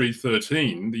in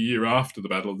 313, the year after the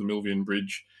Battle of the Milvian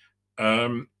Bridge,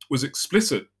 was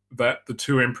explicit that the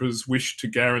two emperors wished to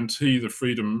guarantee the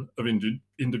freedom of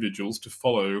individuals to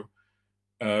follow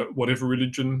whatever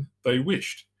religion they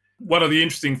wished. One of the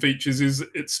interesting features is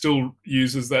it still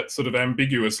uses that sort of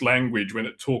ambiguous language when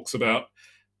it talks about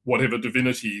whatever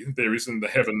divinity there is in the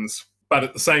heavens. But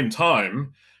at the same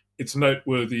time, it's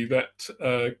noteworthy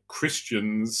that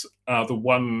Christians are the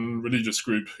one religious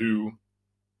group who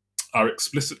are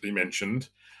explicitly mentioned,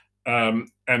 and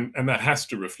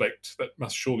that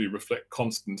must surely reflect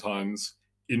Constantine's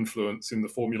influence in the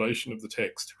formulation of the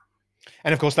text.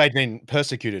 And of course, they'd been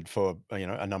persecuted for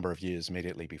a number of years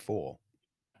immediately before.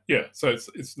 Yeah, so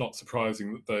it's not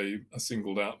surprising that they are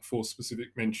singled out for specific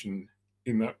mention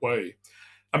in that way.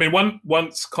 I mean,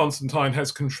 once Constantine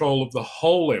has control of the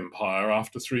whole empire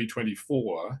after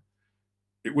 324,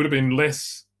 it would have been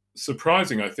less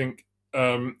surprising, I think,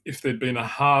 if there'd been a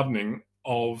hardening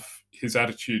of his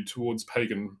attitude towards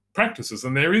pagan practices.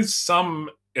 And there is some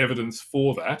evidence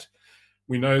for that.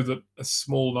 We know that a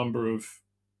small number of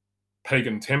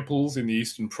pagan temples in the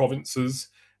eastern provinces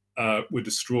were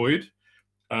destroyed,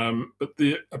 but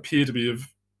there appear to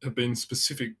have been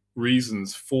specific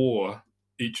reasons for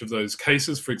each of those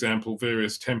cases. For example,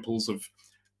 various temples of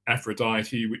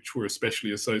Aphrodite, which were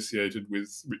especially associated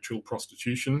with ritual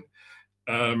prostitution.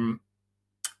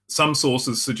 Some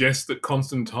sources suggest that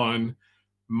Constantine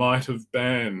might have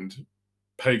banned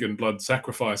pagan blood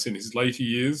sacrifice in his later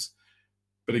years.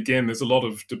 But again, there's a lot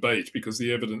of debate because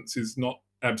the evidence is not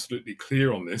absolutely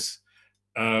clear on this.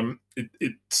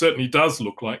 It certainly does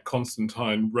look like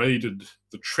Constantine raided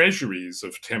the treasuries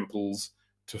of temples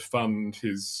to fund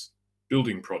his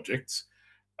building projects.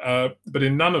 But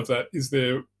in none of that is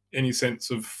there any sense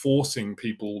of forcing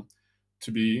people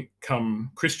to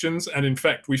become Christians. And in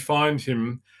fact, we find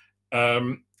him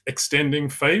extending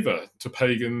favor to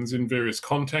pagans in various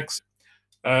contexts.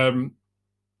 And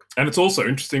it's also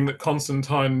interesting that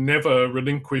Constantine never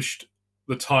relinquished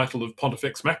the title of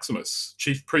Pontifex Maximus,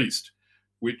 chief priest,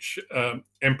 which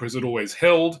emperors had always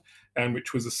held and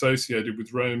which was associated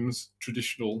with Rome's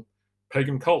traditional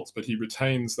pagan cults. But he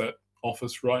retains that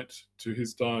office right to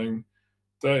his dying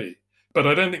day. But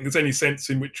I don't think there's any sense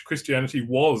in which Christianity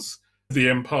was the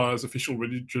empire's official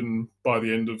religion by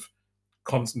the end of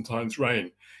Constantine's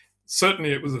reign.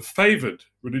 Certainly it was a favoured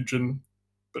religion,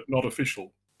 but not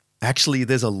official. Actually,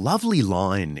 there's a lovely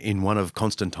line in one of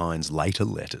Constantine's later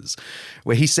letters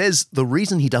where he says the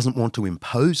reason he doesn't want to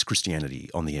impose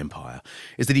Christianity on the empire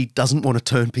is that he doesn't want to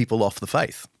turn people off the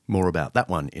faith. More about that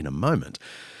one in a moment.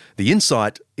 The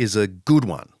insight is a good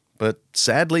one, but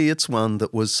sadly it's one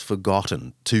that was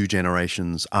forgotten 2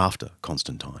 generations after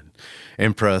Constantine.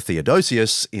 Emperor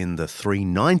Theodosius in the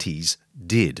 390s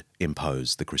did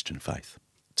impose the Christian faith.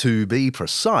 To be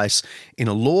precise, in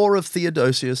a law of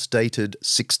Theodosius dated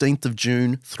 16th of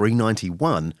June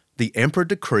 391, the emperor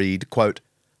decreed, quote,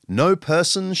 "No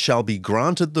person shall be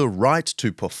granted the right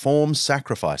to perform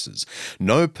sacrifices.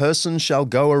 No person shall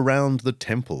go around the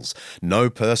temples. No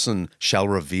person shall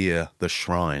revere the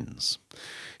shrines."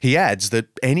 He adds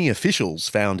that any officials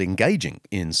found engaging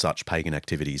in such pagan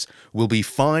activities will be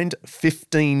fined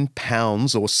 15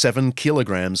 pounds or 7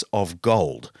 kilograms of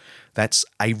gold. That's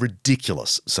a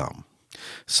ridiculous sum.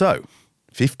 So,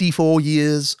 54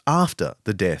 years after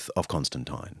the death of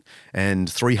Constantine, and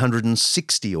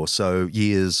 360 or so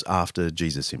years after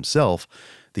Jesus himself,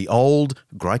 the old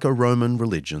Greco-Roman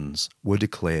religions were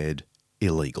declared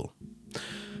illegal.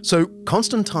 So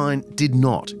Constantine did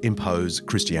not impose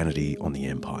Christianity on the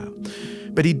empire,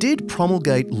 but he did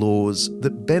promulgate laws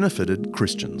that benefited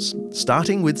Christians,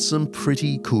 starting with some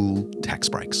pretty cool tax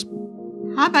breaks.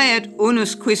 Habeat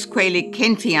unus quisque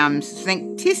licentiam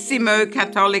sanctissimo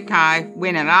catholicae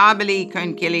venerabili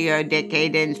concilio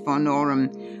decadens bonorum,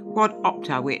 quod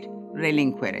optavit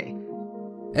relinquere.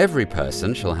 Every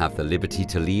person shall have the liberty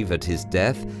to leave at his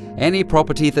death any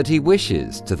property that he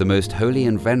wishes to the most holy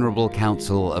and venerable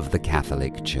council of the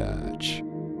Catholic Church.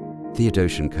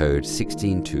 Theodosian Code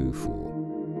 1624.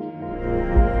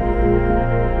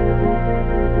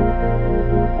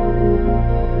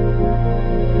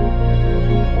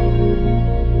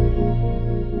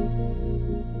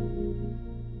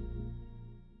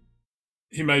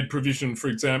 he made provision, for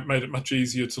example, made it much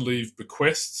easier to leave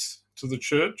bequests to the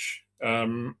church,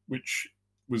 which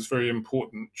was very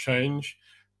important change.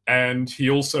 And he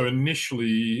also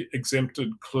initially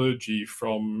exempted clergy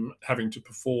from having to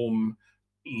perform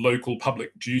local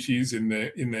public duties in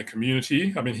their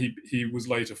community. I mean, he was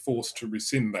later forced to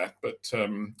rescind that, but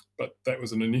that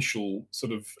was an initial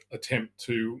sort of attempt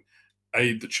to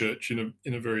aid the church in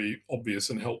a very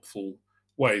obvious and helpful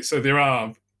way. So there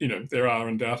are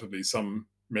undoubtedly some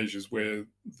measures where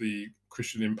the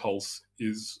Christian impulse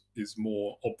is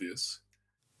more obvious.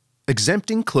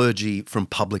 Exempting clergy from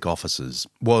public offices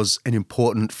was an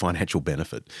important financial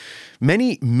benefit.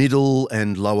 Many middle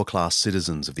and lower class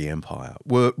citizens of the empire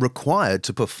were required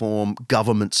to perform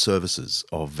government services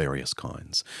of various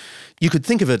kinds. You could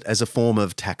think of it as a form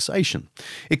of taxation.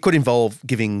 It could involve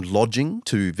giving lodging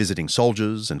to visiting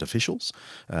soldiers and officials,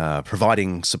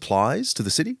 providing supplies to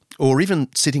the city, or even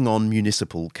sitting on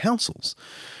municipal councils.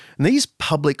 And these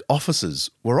public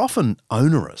offices were often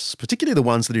onerous, particularly the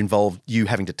ones that involved you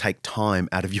having to take time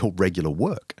out of your regular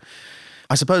work.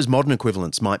 I suppose modern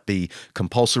equivalents might be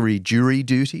compulsory jury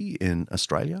duty in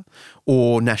Australia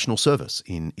or national service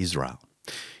in Israel.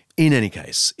 In any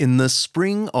case, in the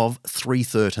spring of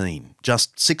 313,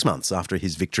 just 6 months after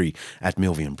his victory at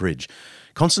Milvian Bridge,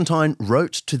 Constantine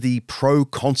wrote to the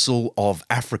proconsul of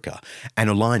Africa,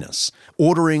 Anulinus,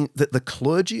 ordering that the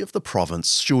clergy of the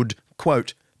province should,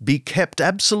 quote, be kept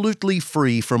absolutely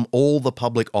free from all the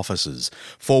public offices,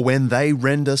 for when they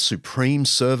render supreme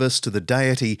service to the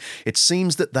deity, it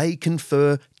seems that they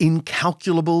confer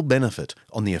incalculable benefit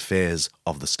on the affairs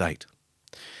of the state.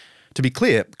 To be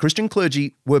clear, Christian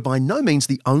clergy were by no means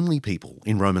the only people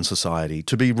in Roman society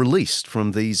to be released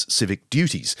from these civic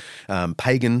duties.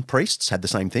 Pagan priests had the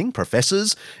same thing.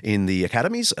 Professors in the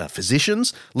academies,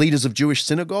 physicians, leaders of Jewish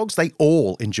synagogues, they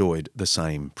all enjoyed the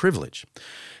same privilege.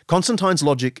 Constantine's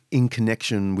logic in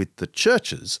connection with the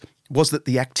churches was that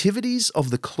the activities of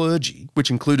the clergy, which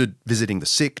included visiting the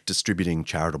sick, distributing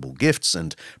charitable gifts,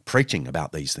 and preaching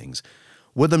about these things,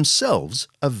 were themselves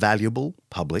a valuable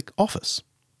public office.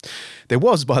 There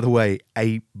was, by the way,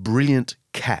 a brilliant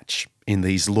catch in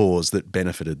these laws that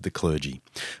benefited the clergy.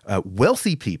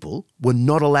 Wealthy people were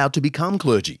not allowed to become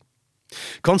clergy.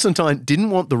 Constantine didn't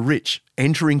want the rich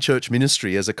entering church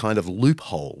ministry as a kind of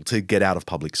loophole to get out of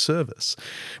public service.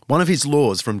 One of his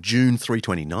laws from June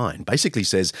 329 basically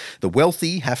says the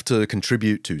wealthy have to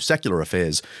contribute to secular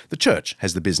affairs. The church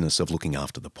has the business of looking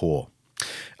after the poor.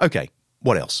 Okay,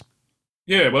 what else?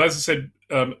 Yeah, well, as I said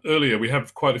earlier, we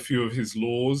have quite a few of his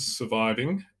laws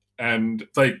surviving, and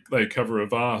they cover a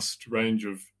vast range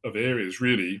of areas,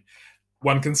 really.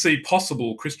 One can see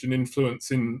possible Christian influence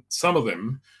in some of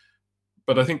them,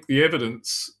 but I think the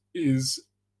evidence is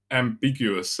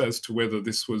ambiguous as to whether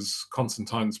this was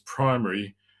Constantine's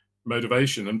primary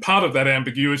motivation. And part of that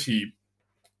ambiguity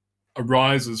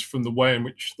arises from the way in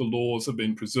which the laws have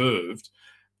been preserved.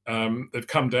 They've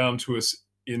come down to us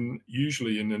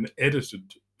usually in an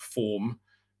edited form,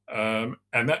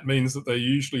 and that means that they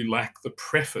usually lack the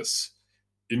preface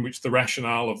in which the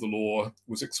rationale of the law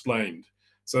was explained.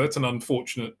 So that's an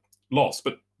unfortunate loss.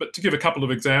 But to give a couple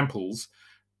of examples,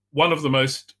 one of the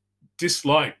most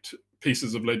disliked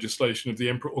pieces of legislation of the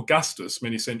Emperor Augustus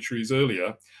many centuries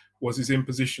earlier was his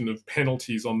imposition of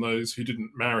penalties on those who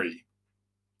didn't marry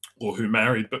or who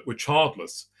married but were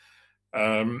childless.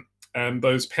 And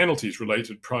those penalties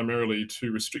related primarily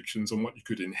to restrictions on what you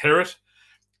could inherit,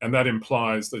 and that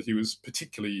implies that he was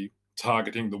particularly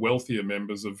targeting the wealthier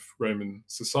members of Roman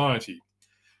society.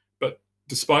 But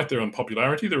despite their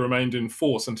unpopularity, they remained in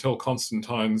force until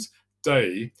Constantine's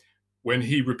day, when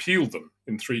he repealed them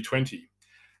in 320.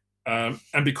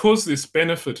 And because this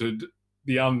benefited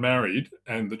the unmarried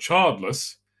and the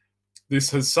childless,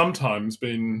 this has sometimes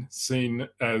been seen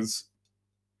as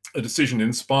a decision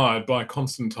inspired by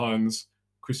Constantine's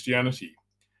Christianity.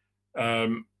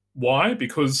 Why?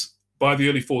 Because by the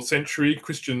early 4th century,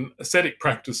 Christian ascetic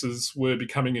practices were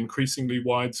becoming increasingly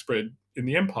widespread in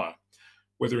the empire,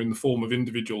 whether in the form of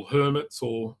individual hermits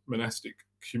or monastic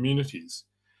communities.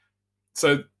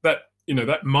 So that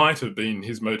might have been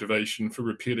his motivation for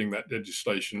repealing that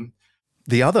legislation.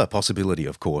 The other possibility,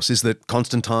 of course, is that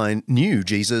Constantine knew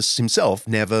Jesus himself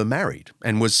never married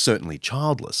and was certainly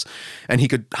childless, and he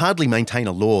could hardly maintain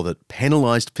a law that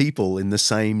penalised people in the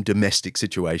same domestic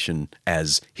situation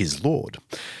as his lord.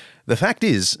 The fact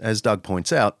is, as Doug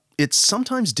points out, it's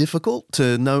sometimes difficult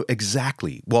to know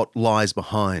exactly what lies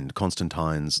behind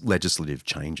Constantine's legislative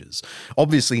changes.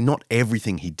 Obviously, not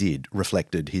everything he did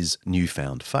reflected his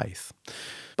newfound faith.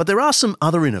 But there are some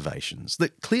other innovations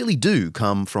that clearly do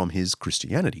come from his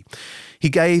Christianity. He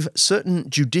gave certain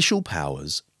judicial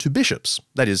powers to bishops,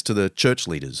 that is, to the church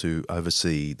leaders who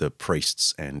oversee the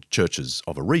priests and churches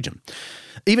of a region.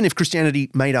 Even if Christianity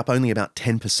made up only about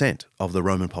 10% of the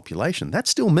Roman population, that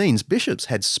still means bishops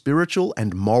had spiritual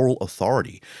and moral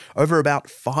authority over about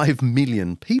 5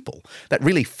 million people. That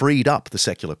really freed up the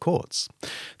secular courts.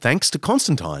 Thanks to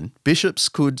Constantine, bishops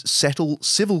could settle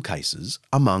civil cases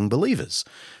among believers.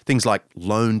 Things like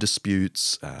loan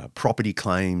disputes, property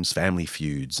claims, family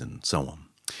feuds, and so on.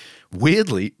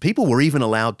 Weirdly, people were even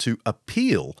allowed to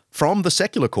appeal from the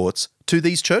secular courts to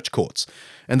these church courts,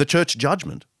 and the church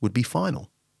judgment would be final.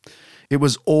 It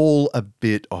was all a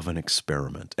bit of an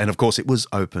experiment, and of course it was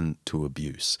open to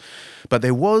abuse. But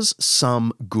there was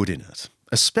some good in it,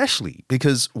 especially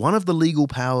because one of the legal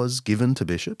powers given to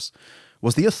bishops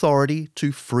was the authority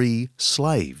to free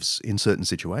slaves in certain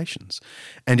situations.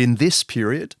 And in this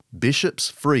period, bishops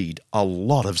freed a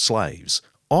lot of slaves,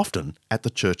 often at the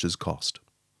church's cost.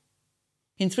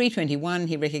 In 321,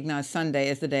 he recognised Sunday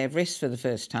as the day of rest for the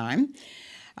first time.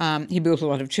 He built a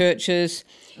lot of churches.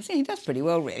 So he does pretty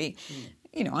well, really,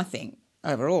 I think,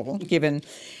 overall, given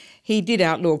he did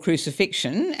outlaw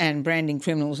crucifixion and branding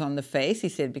criminals on the face, he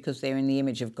said, because they're in the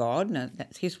image of God. No,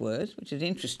 that's his words, which is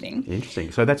interesting.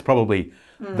 Interesting. So that's probably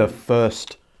the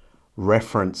first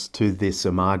reference to this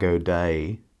Imago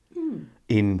Dei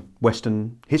in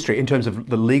Western history, in terms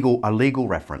of a legal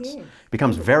reference. Yes. It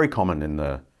becomes very common in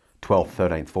the 12th,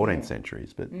 13th, 14th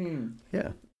centuries, but yeah.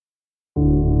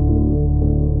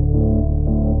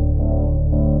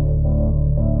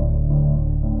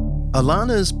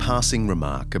 Alana's passing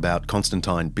remark about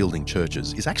Constantine building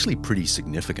churches is actually pretty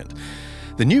significant.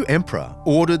 The new emperor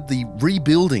ordered the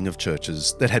rebuilding of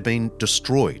churches that had been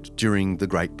destroyed during the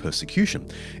Great Persecution.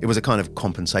 It was a kind of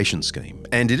compensation scheme,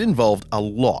 and it involved a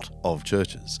lot of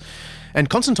churches. And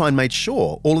Constantine made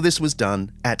sure all of this was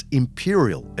done at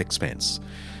imperial expense.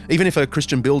 Even if a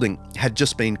Christian building had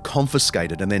just been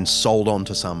confiscated and then sold on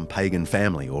to some pagan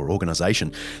family or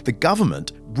organisation, the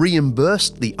government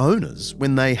reimbursed the owners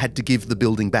when they had to give the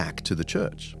building back to the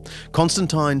church.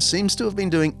 Constantine seems to have been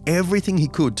doing everything he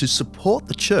could to support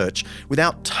the church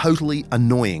without totally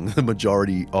annoying the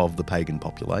majority of the pagan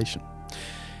population.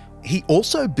 He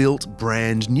also built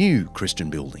brand new Christian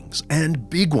buildings, and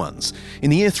big ones. In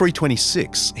the year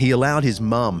 326, he allowed his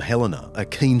mum, Helena, a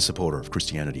keen supporter of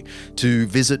Christianity, to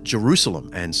visit Jerusalem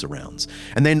and surrounds,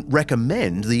 and then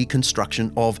recommend the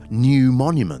construction of new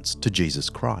monuments to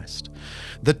Jesus Christ.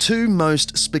 The two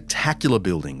most spectacular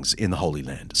buildings in the Holy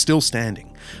Land, still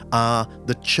standing, are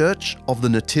the Church of the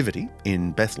Nativity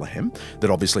in Bethlehem,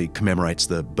 that obviously commemorates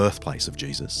the birthplace of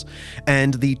Jesus,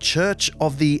 and the Church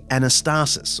of the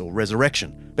Anastasis, or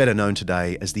Resurrection, better known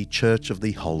today as the Church of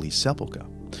the Holy Sepulchre.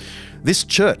 This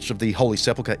Church of the Holy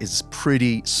Sepulchre is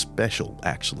pretty special,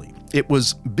 actually. It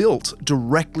was built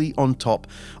directly on top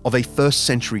of a first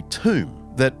century tomb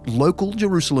that local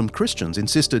Jerusalem Christians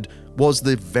insisted was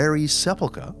the very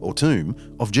sepulchre or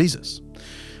tomb of Jesus.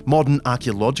 Modern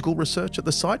archaeological research at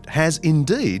the site has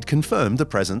indeed confirmed the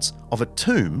presence of a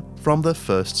tomb from the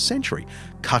 1st century,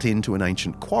 cut into an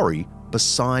ancient quarry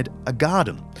beside a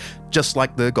garden, just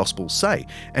like the Gospels say.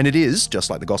 And it is, just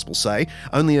like the Gospels say,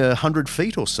 only 100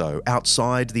 feet or so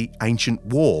outside the ancient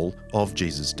wall of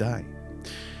Jesus' day.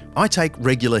 I take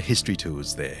regular history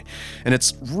tours there, and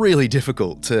it's really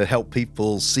difficult to help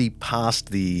people see past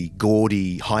the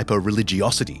gaudy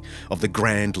hyper-religiosity of the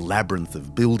grand labyrinth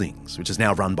of buildings, which is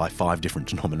now run by 5 different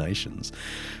denominations.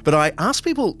 But I ask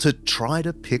people to try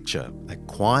to picture a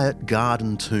quiet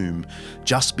garden tomb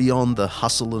just beyond the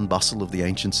hustle and bustle of the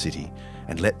ancient city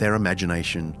and let their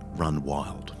imagination run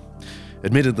wild.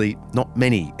 Admittedly, not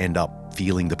many end up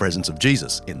feeling the presence of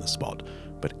Jesus in the spot,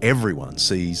 but everyone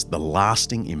sees the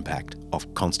lasting impact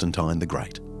of Constantine the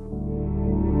Great.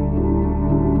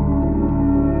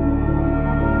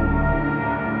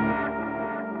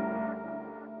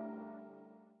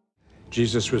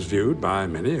 Jesus was viewed by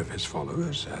many of his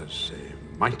followers as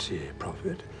a mighty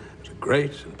prophet, as a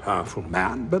great and powerful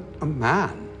man, but a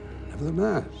man,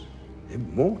 nevertheless,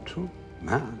 immortal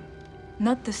man.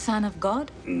 Not the Son of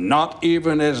God? Not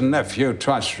even his nephew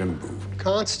twice removed.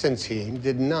 Constantine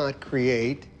did not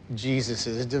create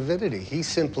Jesus' divinity. He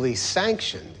simply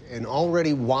sanctioned an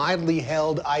already widely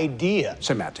held idea.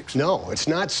 Semantics. No, it's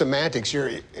not semantics. You're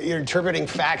interpreting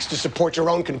facts to support your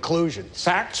own conclusions.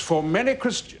 Facts for many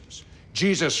Christians.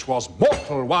 Jesus was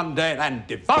mortal one day and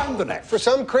divine the next. For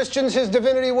some Christians, his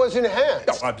divinity was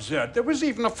enhanced. Oh, absurd. There was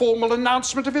even a formal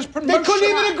announcement of his promotion. They couldn't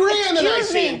even agree on the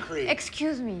Nicene Creed.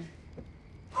 Excuse me.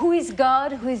 Who is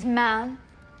God? Who is man?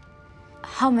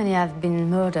 How many have been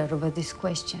murdered over this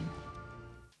question?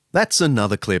 That's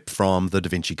another clip from the Da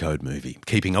Vinci Code movie,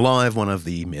 keeping alive one of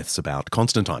the myths about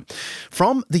Constantine.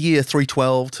 From the year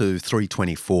 312 to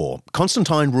 324,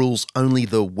 Constantine rules only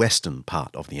the western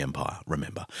part of the empire,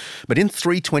 remember. But in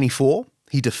 324,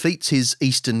 he defeats his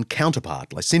eastern counterpart,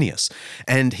 Licinius,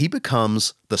 and he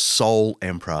becomes the sole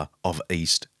emperor of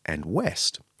East and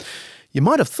West. You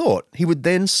might have thought he would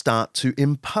then start to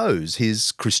impose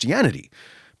his Christianity,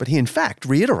 but he in fact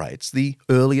reiterates the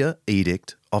earlier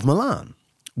Edict of Milan.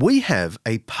 We have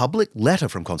a public letter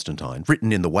from Constantine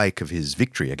written in the wake of his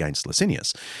victory against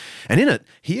Licinius, and in it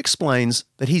he explains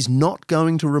that he's not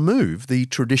going to remove the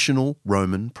traditional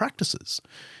Roman practices.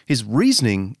 His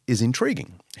reasoning is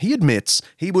intriguing. He admits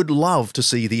he would love to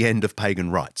see the end of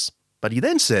pagan rites, but he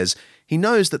then says he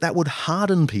knows that that would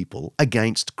harden people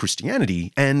against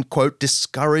Christianity and, quote,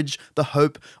 discourage the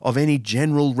hope of any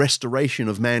general restoration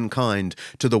of mankind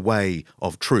to the way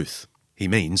of truth. He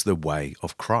means the way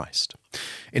of Christ.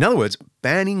 In other words,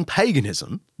 banning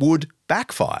paganism would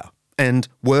backfire and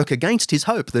work against his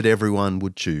hope that everyone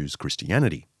would choose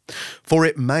Christianity. For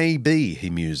it may be,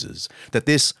 he muses, that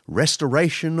this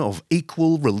restoration of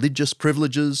equal religious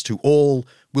privileges to all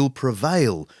will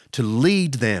prevail to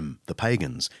lead them, the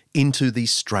pagans, into the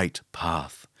straight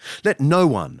path. Let no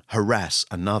one harass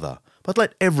another, but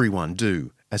let everyone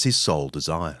do as his soul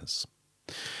desires.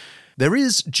 There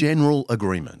is general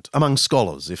agreement among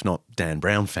scholars, if not Dan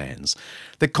Brown fans,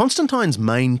 that Constantine's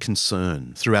main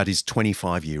concern throughout his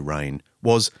 25-year reign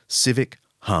was civic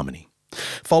harmony.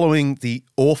 Following the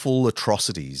awful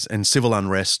atrocities and civil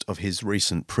unrest of his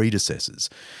recent predecessors,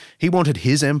 he wanted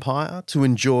his empire to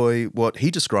enjoy what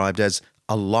he described as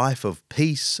a life of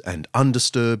peace and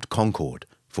undisturbed concord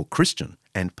for Christian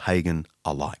and pagan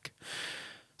alike.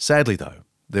 Sadly, though,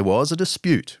 there was a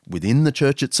dispute within the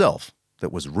church itself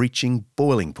that was reaching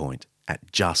boiling point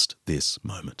at just this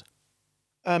moment.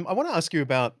 I want to ask you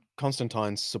about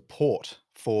Constantine's support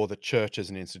for the church as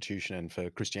an institution and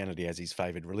for Christianity as his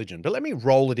favoured religion. But let me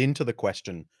roll it into the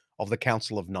question of the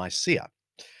Council of Nicaea.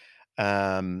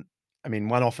 One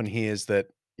often hears that,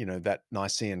 that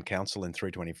Nicene Council in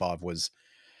 325 was,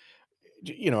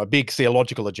 a big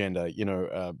theological agenda.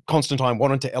 Constantine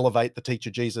wanted to elevate the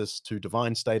teacher Jesus to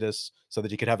divine status so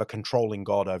that he could have a controlling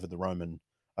God over the Roman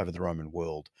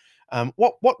world.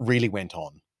 What really went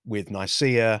on with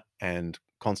Nicaea and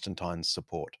Constantine's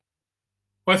support?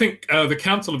 Well, I think the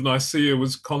Council of Nicaea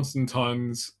was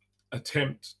Constantine's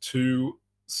attempt to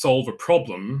solve a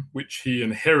problem which he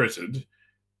inherited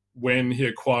when he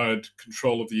acquired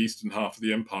control of the eastern half of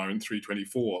the empire in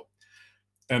 324.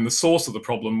 And the source of the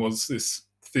problem was this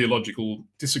theological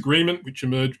disagreement which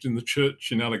emerged in the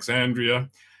church in Alexandria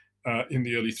in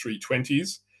the early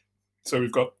 320s. So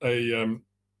we've got a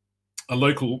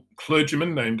local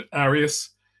clergyman named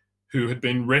Arius who had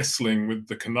been wrestling with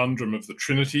the conundrum of the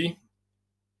Trinity,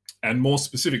 and more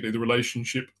specifically, the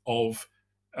relationship of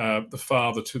the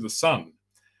Father to the Son.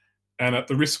 And at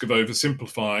the risk of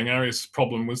oversimplifying, Arius'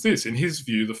 problem was this. In his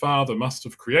view, the Father must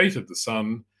have created the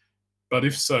Son, but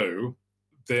if so,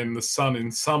 then the Son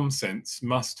in some sense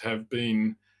must have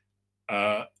been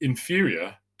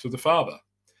inferior to the Father.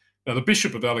 Now, the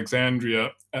Bishop of Alexandria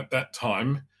at that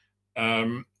time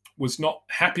was not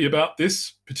happy about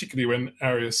this, particularly when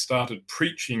Arius started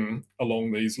preaching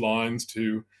along these lines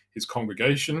to his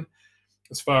congregation.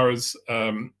 As far as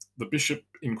the bishop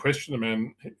in question, a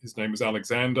man, his name was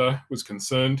Alexander, was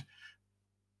concerned,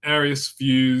 Arius'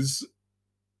 views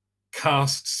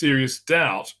cast serious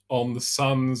doubt on the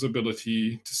Son's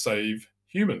ability to save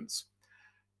humans.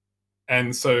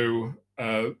 And so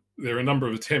there are a number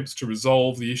of attempts to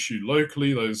resolve the issue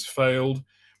locally. Those failed.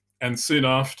 And soon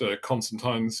after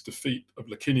Constantine's defeat of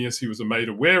Licinius, he was made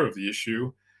aware of the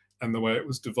issue and the way it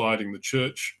was dividing the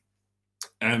church.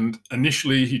 And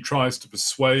initially, he tries to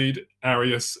persuade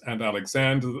Arius and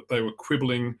Alexander that they were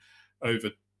quibbling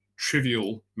over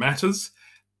trivial matters.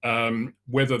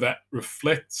 Whether that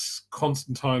reflects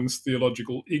Constantine's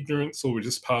theological ignorance or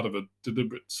just part of a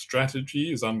deliberate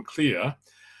strategy is unclear.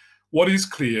 What is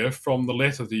clear from the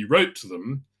letter that he wrote to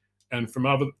them and from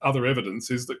other evidence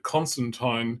is that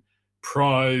Constantine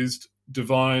prized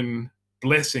divine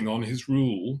blessing on his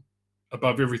rule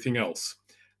above everything else.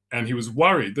 And he was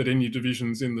worried that any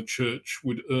divisions in the church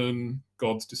would earn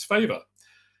God's disfavor.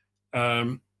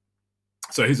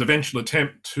 So his eventual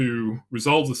attempt to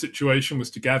resolve the situation was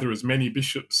to gather as many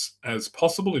bishops as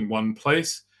possible in one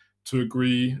place to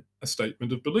agree a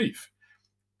statement of belief.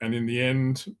 And in the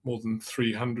end, more than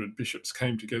 300 bishops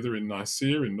came together in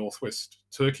Nicaea in northwest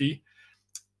Turkey,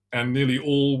 and nearly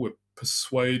all were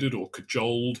persuaded or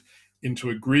cajoled into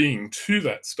agreeing to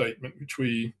that statement, which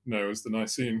we know as the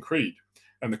Nicene Creed.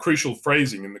 And the crucial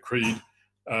phrasing in the creed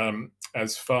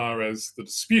as far as the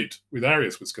dispute with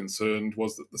Arius was concerned,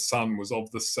 was that the son was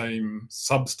of the same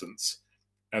substance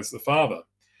as the father.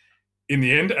 In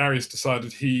the end, Arius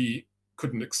decided he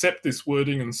couldn't accept this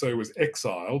wording and so was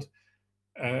exiled,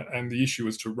 and the issue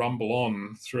was to rumble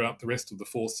on throughout the rest of the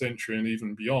 4th century and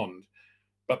even beyond.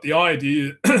 But the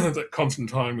idea that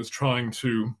Constantine was trying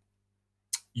to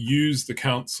use the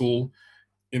council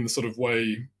in the sort of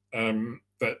way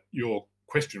that your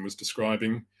question was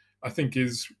describing, I think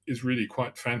is really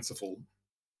quite fanciful.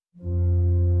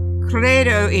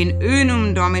 Credo in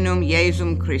unum Dominum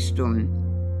Jesum Christum,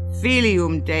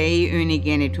 Filium Dei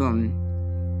unigenitum,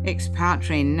 ex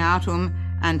patre natum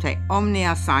ante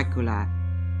omnia saecula,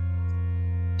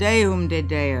 Deum de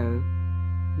Deo,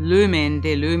 lumen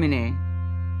de lumine,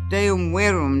 Deum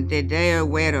verum de Deo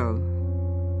vero,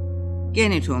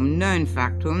 genitum non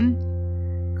factum,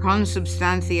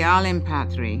 consubstantialem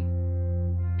patri,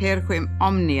 perquem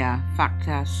omnia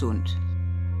facta sunt.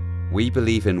 We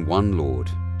believe in one Lord,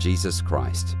 Jesus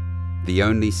Christ, the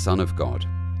only Son of God,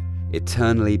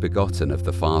 eternally begotten of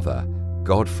the Father,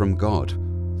 God from God,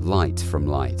 light from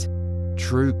light,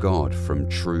 true God from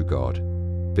true God,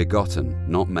 begotten,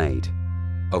 not made,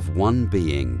 of one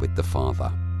being with the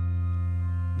Father.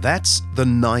 That's the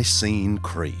Nicene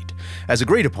Creed, as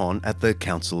agreed upon at the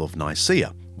Council of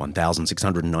Nicaea,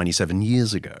 1,697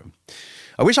 years ago.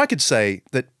 I wish I could say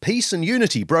that peace and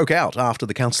unity broke out after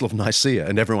the Council of Nicaea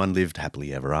and everyone lived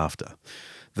happily ever after.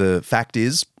 The fact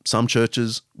is, some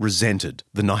churches resented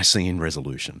the Nicene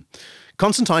resolution.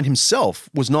 Constantine himself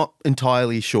was not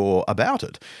entirely sure about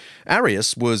it.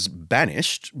 Arius was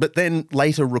banished, but then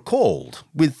later recalled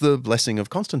with the blessing of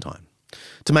Constantine.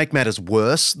 To make matters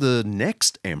worse, the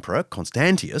next emperor,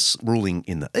 Constantius, ruling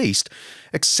in the east,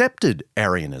 accepted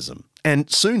Arianism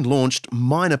and soon launched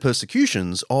minor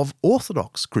persecutions of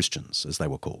Orthodox Christians, as they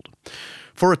were called.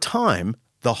 For a time,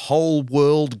 the whole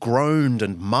world groaned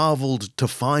and marvelled to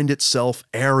find itself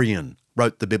Arian,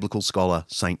 wrote the biblical scholar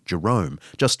St. Jerome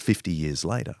just 50 years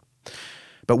later.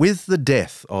 But with the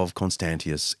death of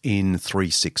Constantius in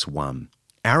 361,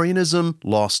 Arianism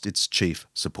lost its chief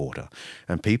supporter,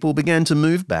 and people began to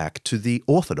move back to the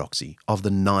orthodoxy of the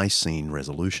Nicene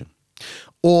resolution.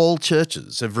 All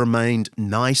churches have remained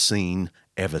Nicene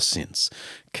ever since.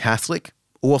 Catholic,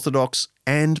 Orthodox,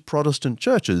 and Protestant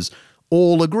churches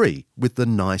all agree with the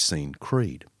Nicene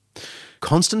Creed.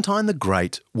 Constantine the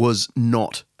Great was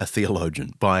not a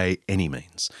theologian by any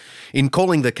means. In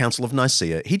calling the Council of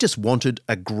Nicaea, he just wanted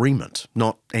agreement,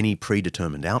 not any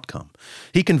predetermined outcome.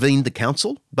 He convened the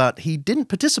council, but he didn't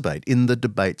participate in the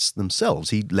debates themselves.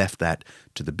 He left that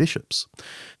to the bishops.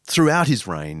 Throughout his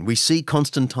reign, we see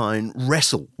Constantine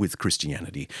wrestle with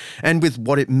Christianity and with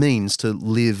what it means to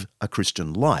live a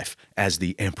Christian life as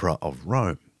the Emperor of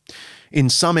Rome. In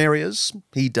some areas,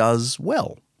 he does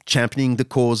well, championing the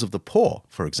cause of the poor,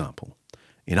 for example.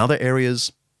 In other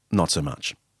areas, not so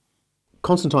much.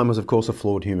 Constantine was, of course, a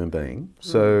flawed human being,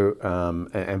 so,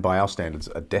 and by our standards,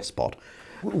 a despot,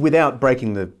 without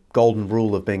breaking the golden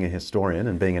rule of being a historian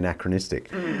and being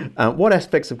anachronistic. What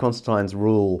aspects of Constantine's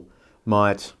rule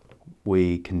might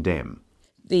we condemn?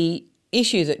 The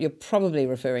issue that you're probably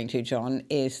referring to, John,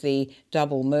 is the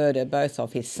double murder both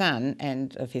of his son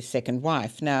and of his second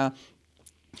wife. Now,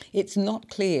 it's not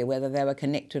clear whether they were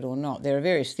connected or not. There are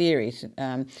various theories.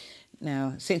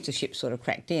 Now, censorship sort of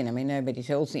cracked in. I mean, nobody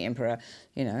tells the emperor,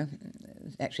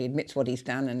 actually admits what he's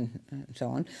done and so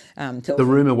on. The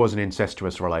rumour was an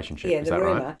incestuous relationship, is that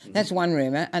right? That's one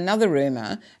rumour. Another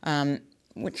rumour,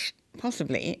 which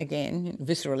possibly, again,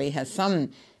 viscerally has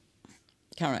some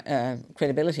current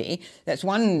credibility, that's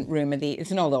one rumour.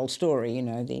 It's an old story,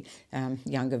 the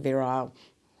younger, virile,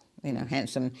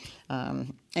 handsome,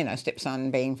 stepson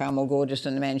being far more gorgeous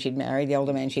than the man she'd married, the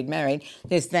older man she'd married.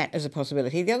 There's that as a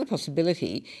possibility. The other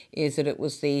possibility is that it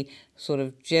was the sort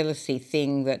of jealousy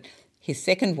thing that his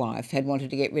second wife had wanted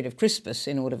to get rid of Crispus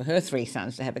in order for her three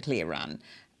sons to have a clear run.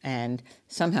 And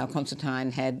somehow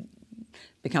Constantine had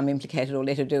become implicated or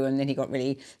let her do, and then he got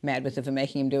really mad with her for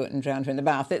making him do it and drowned her in the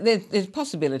bath. There's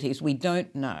possibilities. We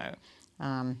don't know.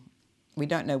 We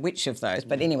don't know which of those.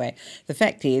 But anyway, the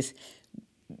fact is,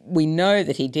 we know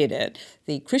that he did it.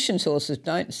 The Christian sources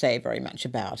don't say very much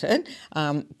about it,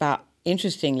 but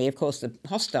interestingly, of course, the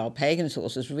hostile pagan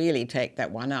sources really take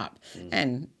that one up.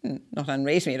 And not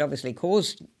unreasonably, it obviously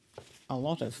caused a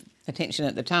lot of attention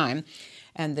at the time.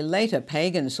 And the later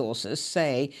pagan sources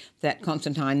say that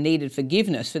Constantine needed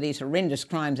forgiveness for these horrendous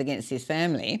crimes against his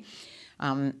family.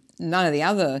 None of the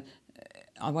other,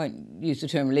 I won't use the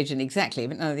term religion exactly,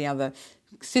 but none of the other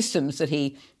systems that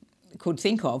he could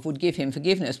think of would give him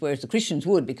forgiveness, whereas the Christians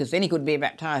would, because then he could be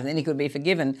baptised and then he could be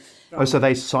forgiven. Oh, so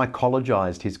they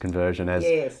psychologized his conversion as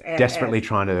desperately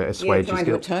trying to assuage his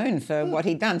guilt. Trying to atone for what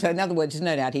he'd done. So in other words, there's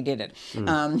no doubt he did it,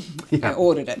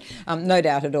 ordered it, no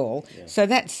doubt at all. Yeah. So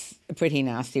that's a pretty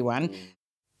nasty one.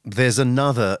 There's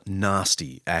another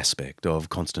nasty aspect of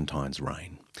Constantine's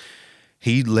reign.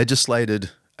 He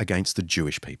legislated against the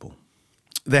Jewish people.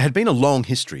 There had been a long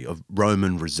history of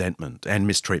Roman resentment and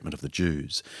mistreatment of the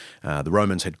Jews. The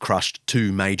Romans had crushed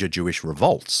two major Jewish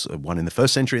revolts, one in the 1st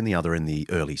century and the other in the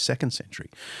early 2nd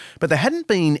century. But there hadn't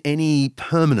been any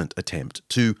permanent attempt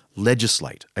to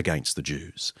legislate against the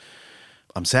Jews.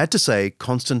 I'm sad to say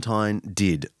Constantine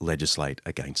did legislate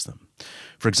against them.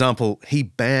 For example, he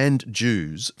banned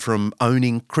Jews from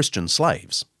owning Christian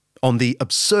slaves on the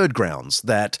absurd grounds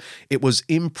that it was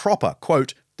improper,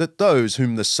 quote, that those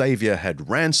whom the Saviour had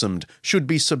ransomed should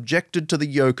be subjected to the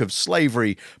yoke of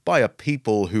slavery by a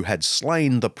people who had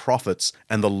slain the prophets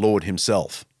and the Lord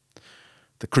himself.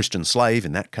 The Christian slave,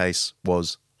 in that case,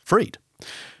 was freed.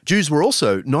 Jews were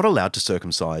also not allowed to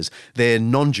circumcise their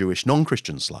non-Jewish,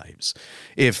 non-Christian slaves.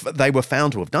 If they were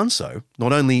found to have done so,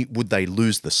 not only would they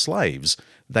lose the slaves,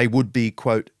 they would be,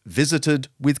 quote, visited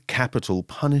with capital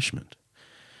punishment.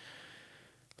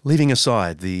 Leaving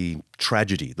aside the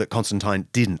tragedy that Constantine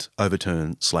didn't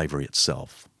overturn slavery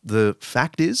itself, the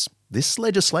fact is this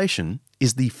legislation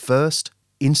is the first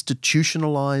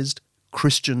institutionalised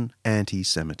Christian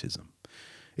anti-Semitism.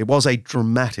 It was a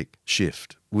dramatic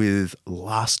shift with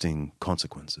lasting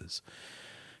consequences.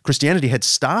 Christianity had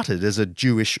started as a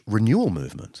Jewish renewal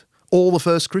movement. All the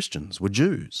first Christians were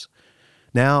Jews.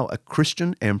 Now a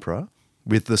Christian emperor,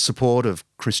 with the support of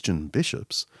Christian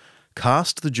bishops,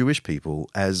 cast the Jewish people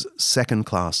as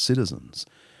second-class citizens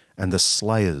and the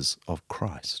slayers of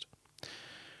Christ.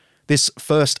 This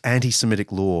first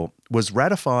anti-Semitic law was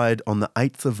ratified on the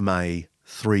 8th of May,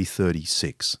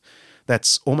 336.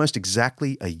 That's almost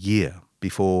exactly a year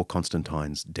before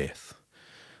Constantine's death.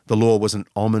 The law was an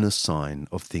ominous sign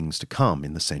of things to come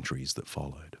in the centuries that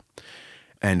followed.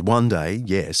 And one day,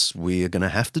 yes, we're going to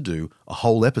have to do a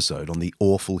whole episode on the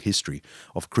awful history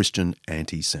of Christian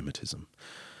anti-Semitism.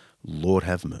 Lord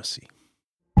have mercy.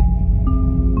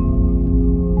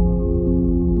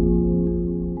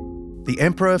 The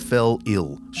emperor fell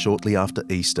ill shortly after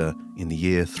Easter in the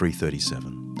year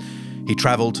 337. He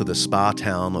travelled to the spa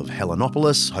town of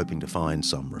Helenopolis, hoping to find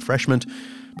some refreshment,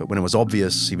 but when it was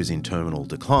obvious he was in terminal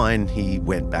decline, he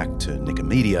went back to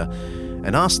Nicomedia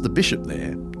and asked the bishop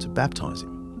there to baptise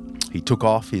him. He took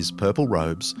off his purple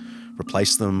robes,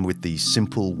 replaced them with the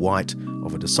simple white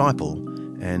of a disciple,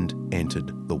 and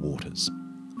entered the waters.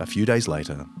 A few days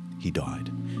later, he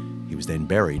died. He was then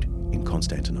buried in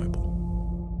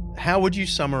Constantinople. How would you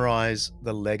summarise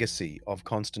the legacy of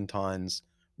Constantine's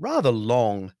rather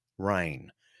long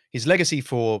reign? His legacy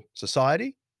for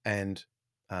society and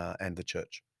the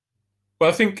church?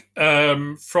 Well, I think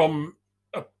from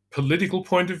a political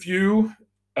point of view,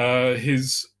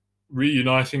 his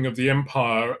reuniting of the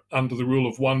empire under the rule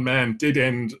of one man did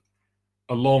end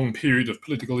a long period of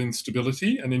political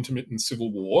instability and intermittent civil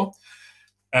war,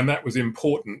 and that was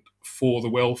important for the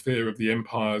welfare of the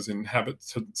empire's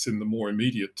inhabitants in the more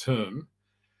immediate term.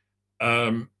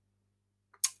 And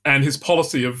his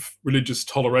policy of religious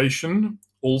toleration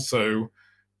also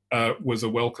was a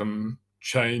welcome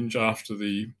change after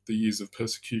the years of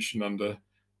persecution under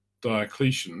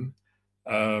Diocletian.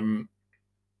 In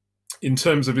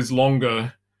terms of his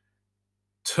longer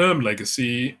term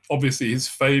legacy, obviously his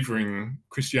favouring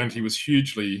Christianity was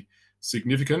hugely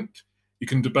significant. You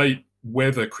can debate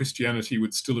whether Christianity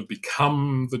would still have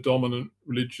become the dominant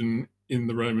religion in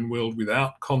the Roman world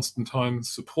without Constantine's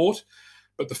support,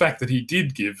 but the fact that he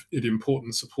did give it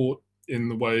important support in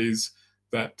the ways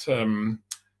that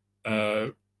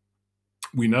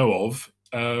we know of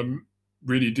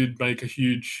really did make a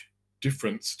huge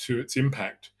difference to its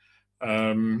impact.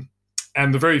 And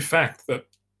the very fact that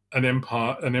an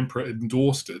emperor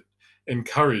endorsed it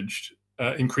encouraged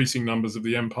increasing numbers of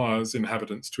the empire's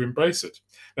inhabitants to embrace it.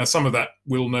 Now, some of that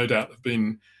will no doubt have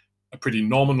been a pretty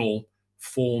nominal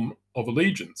form of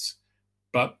allegiance,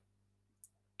 but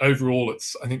overall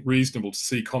it's, I think, reasonable to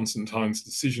see Constantine's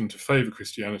decision to favour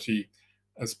Christianity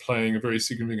as playing a very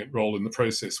significant role in the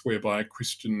process whereby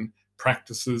Christian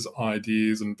practices,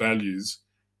 ideas and values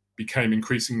became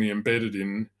increasingly embedded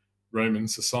in Roman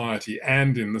society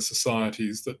and in the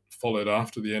societies that followed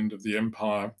after the end of the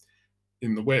empire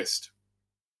in the West.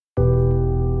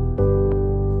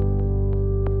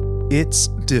 It's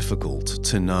difficult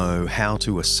to know how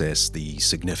to assess the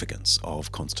significance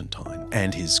of Constantine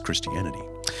and his Christianity.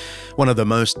 One of the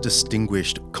most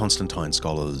distinguished Constantine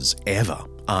scholars ever,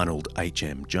 Arnold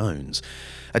H.M. Jones,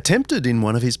 attempted in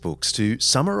one of his books to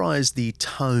summarise the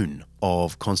tone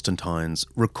of Constantine's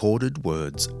recorded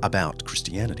words about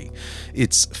Christianity.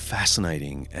 It's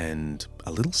fascinating and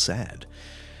a little sad.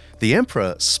 The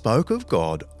emperor spoke of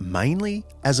God mainly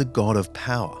as a God of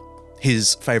power.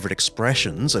 His favourite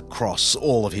expressions across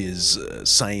all of his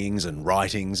sayings and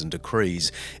writings and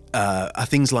decrees are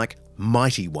things like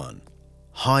Mighty One,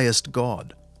 Highest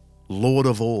God, Lord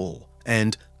of all,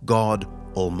 and God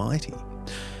Almighty.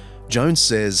 Jones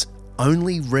says,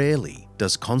 only rarely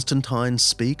does Constantine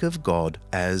speak of God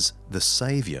as the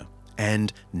Saviour,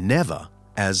 and never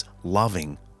as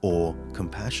loving or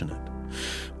compassionate.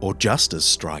 Or just as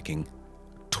striking,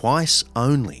 twice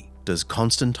only does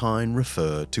Constantine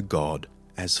refer to God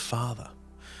as Father.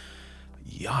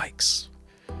 Yikes.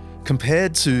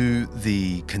 Compared to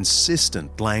the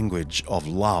consistent language of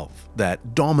love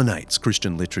that dominates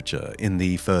Christian literature in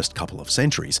the first couple of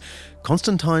centuries,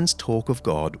 Constantine's talk of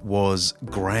God was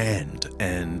grand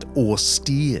and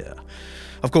austere.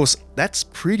 Of course, that's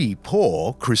pretty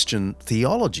poor Christian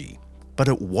theology, but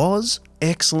it was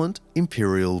excellent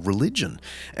imperial religion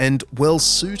and well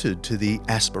suited to the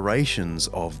aspirations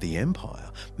of the empire.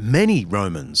 Many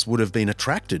Romans would have been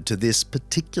attracted to this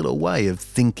particular way of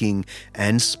thinking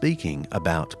and speaking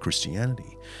about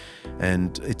Christianity.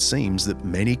 And it seems that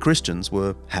many Christians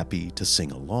were happy to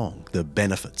sing along. The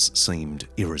benefits seemed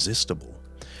irresistible.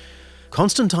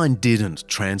 Constantine didn't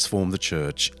transform the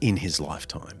church in his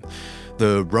lifetime.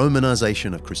 The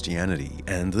Romanization of Christianity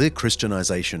and the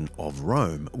Christianization of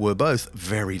Rome were both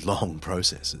very long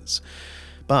processes.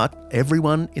 But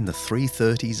everyone in the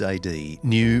 330s AD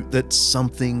knew that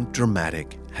something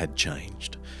dramatic had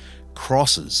changed.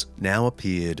 Crosses now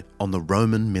appeared on the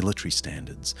Roman military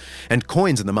standards, and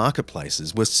coins in the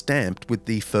marketplaces were stamped with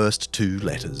the first two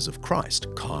letters of Christ,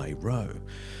 Chi Rho.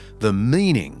 The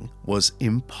meaning was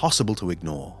impossible to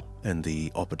ignore, and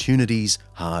the opportunities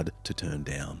hard to turn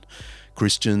down.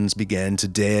 Christians began to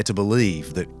dare to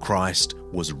believe that Christ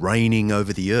was reigning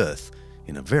over the earth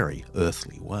in a very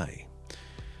earthly way.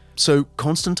 So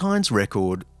Constantine's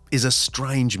record is a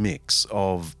strange mix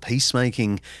of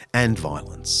peacemaking and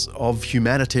violence, of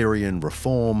humanitarian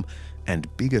reform and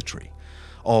bigotry,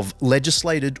 of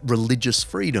legislated religious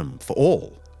freedom for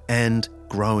all, and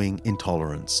growing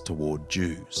intolerance toward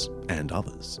Jews and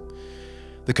others.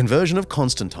 The conversion of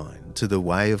Constantine to the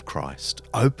way of Christ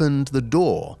opened the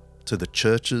door to the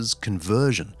church's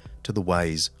conversion to the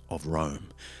ways of Rome,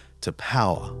 to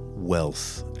power,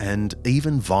 wealth, and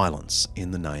even violence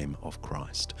in the name of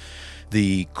Christ.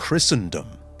 The Christendom,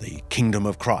 the kingdom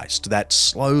of Christ, that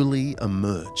slowly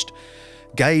emerged,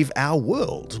 gave our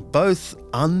world both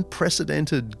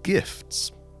unprecedented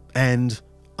gifts and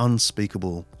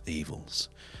unspeakable evils.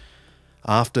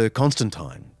 After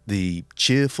Constantine, the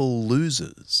cheerful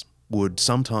losers would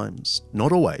sometimes,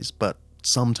 not always, but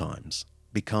sometimes,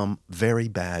 become very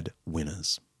bad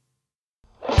winners.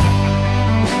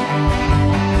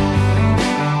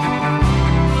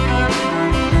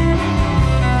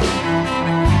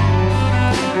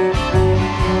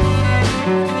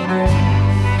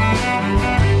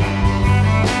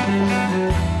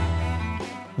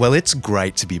 Well, it's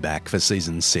great to be back for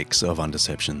Season 6 of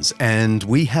Undeceptions, and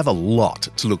we have a lot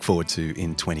to look forward to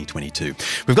in 2022.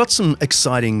 We've got some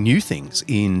exciting new things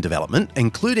in development,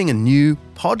 including a new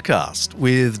podcast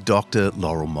with Dr.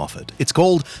 Laurel Moffat. It's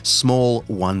called Small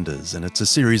Wonders, and it's a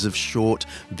series of short,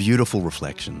 beautiful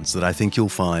reflections that I think you'll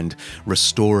find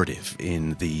restorative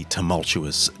in the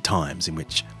tumultuous times in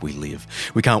which we live.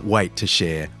 We can't wait to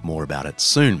share more about it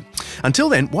soon. Until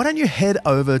then, why don't you head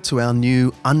over to our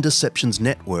new Undeceptions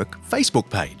Network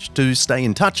Facebook page to stay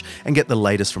in touch and get the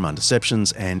latest from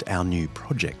Undeceptions and our new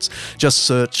projects. Just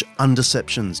search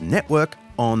Undeceptions Network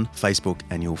on Facebook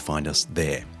and you'll find us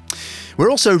there. We're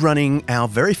also running our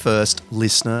very first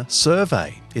listener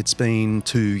survey. It's been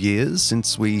 2 years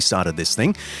since we started this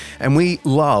thing, and we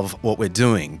love what we're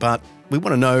doing, but we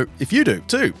want to know if you do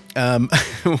too.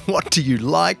 What do you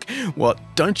like? What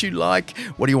don't you like?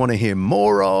 What do you want to hear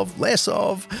more of, less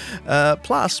of?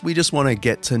 Plus, we just want to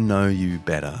get to know you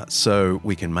better so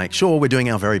we can make sure we're doing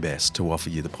our very best to offer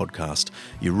you the podcast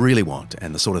you really want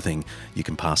and the sort of thing you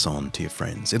can pass on to your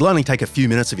friends. It'll only take a few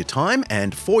minutes of your time,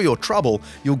 and for your trouble,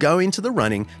 you'll go into the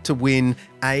running to win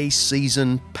a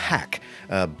season pack,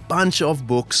 a bunch of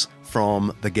books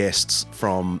from the guests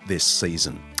from this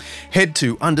season. Head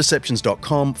to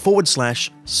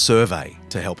undeceptions.com/survey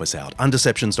to help us out.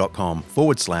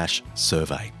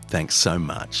 Undeceptions.com/survey. Thanks so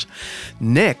much.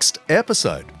 Next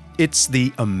episode, It's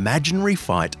the imaginary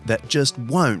fight that just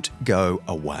won't go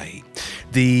away.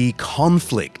 The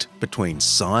conflict between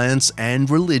science and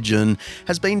religion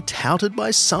has been touted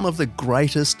by some of the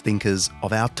greatest thinkers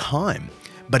of our time.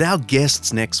 But our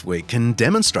guests next week can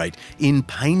demonstrate in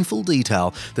painful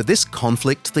detail that this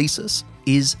conflict thesis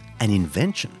is an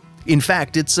invention. In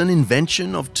fact, it's an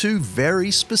invention of two very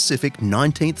specific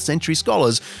 19th century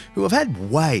scholars who have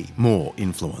had way more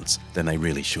influence than they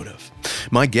really should have.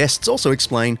 My guests also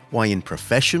explain why in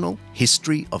professional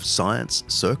history of science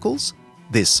circles,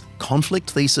 this conflict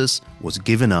thesis was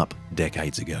given up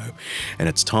decades ago, and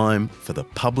it's time for the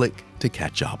public to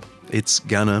catch up. It's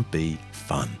gonna be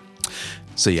fun.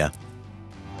 See ya.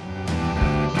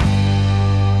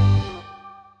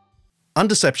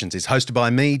 Undeceptions is hosted by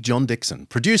me, John Dixon,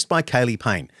 produced by Kaylee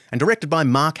Payne, and directed by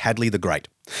Mark Hadley the Great.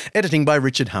 Editing by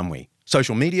Richard Humwee.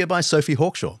 Social media by Sophie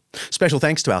Hawkshaw. Special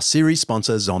thanks to our series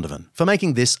sponsor Zondervan for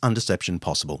making this Undeception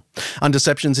possible.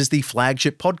 Undeceptions is the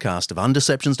flagship podcast of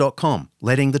Undeceptions.com,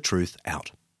 letting the truth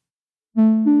out.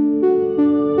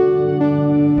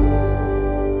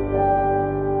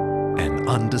 An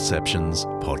Undeceptions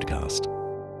podcast.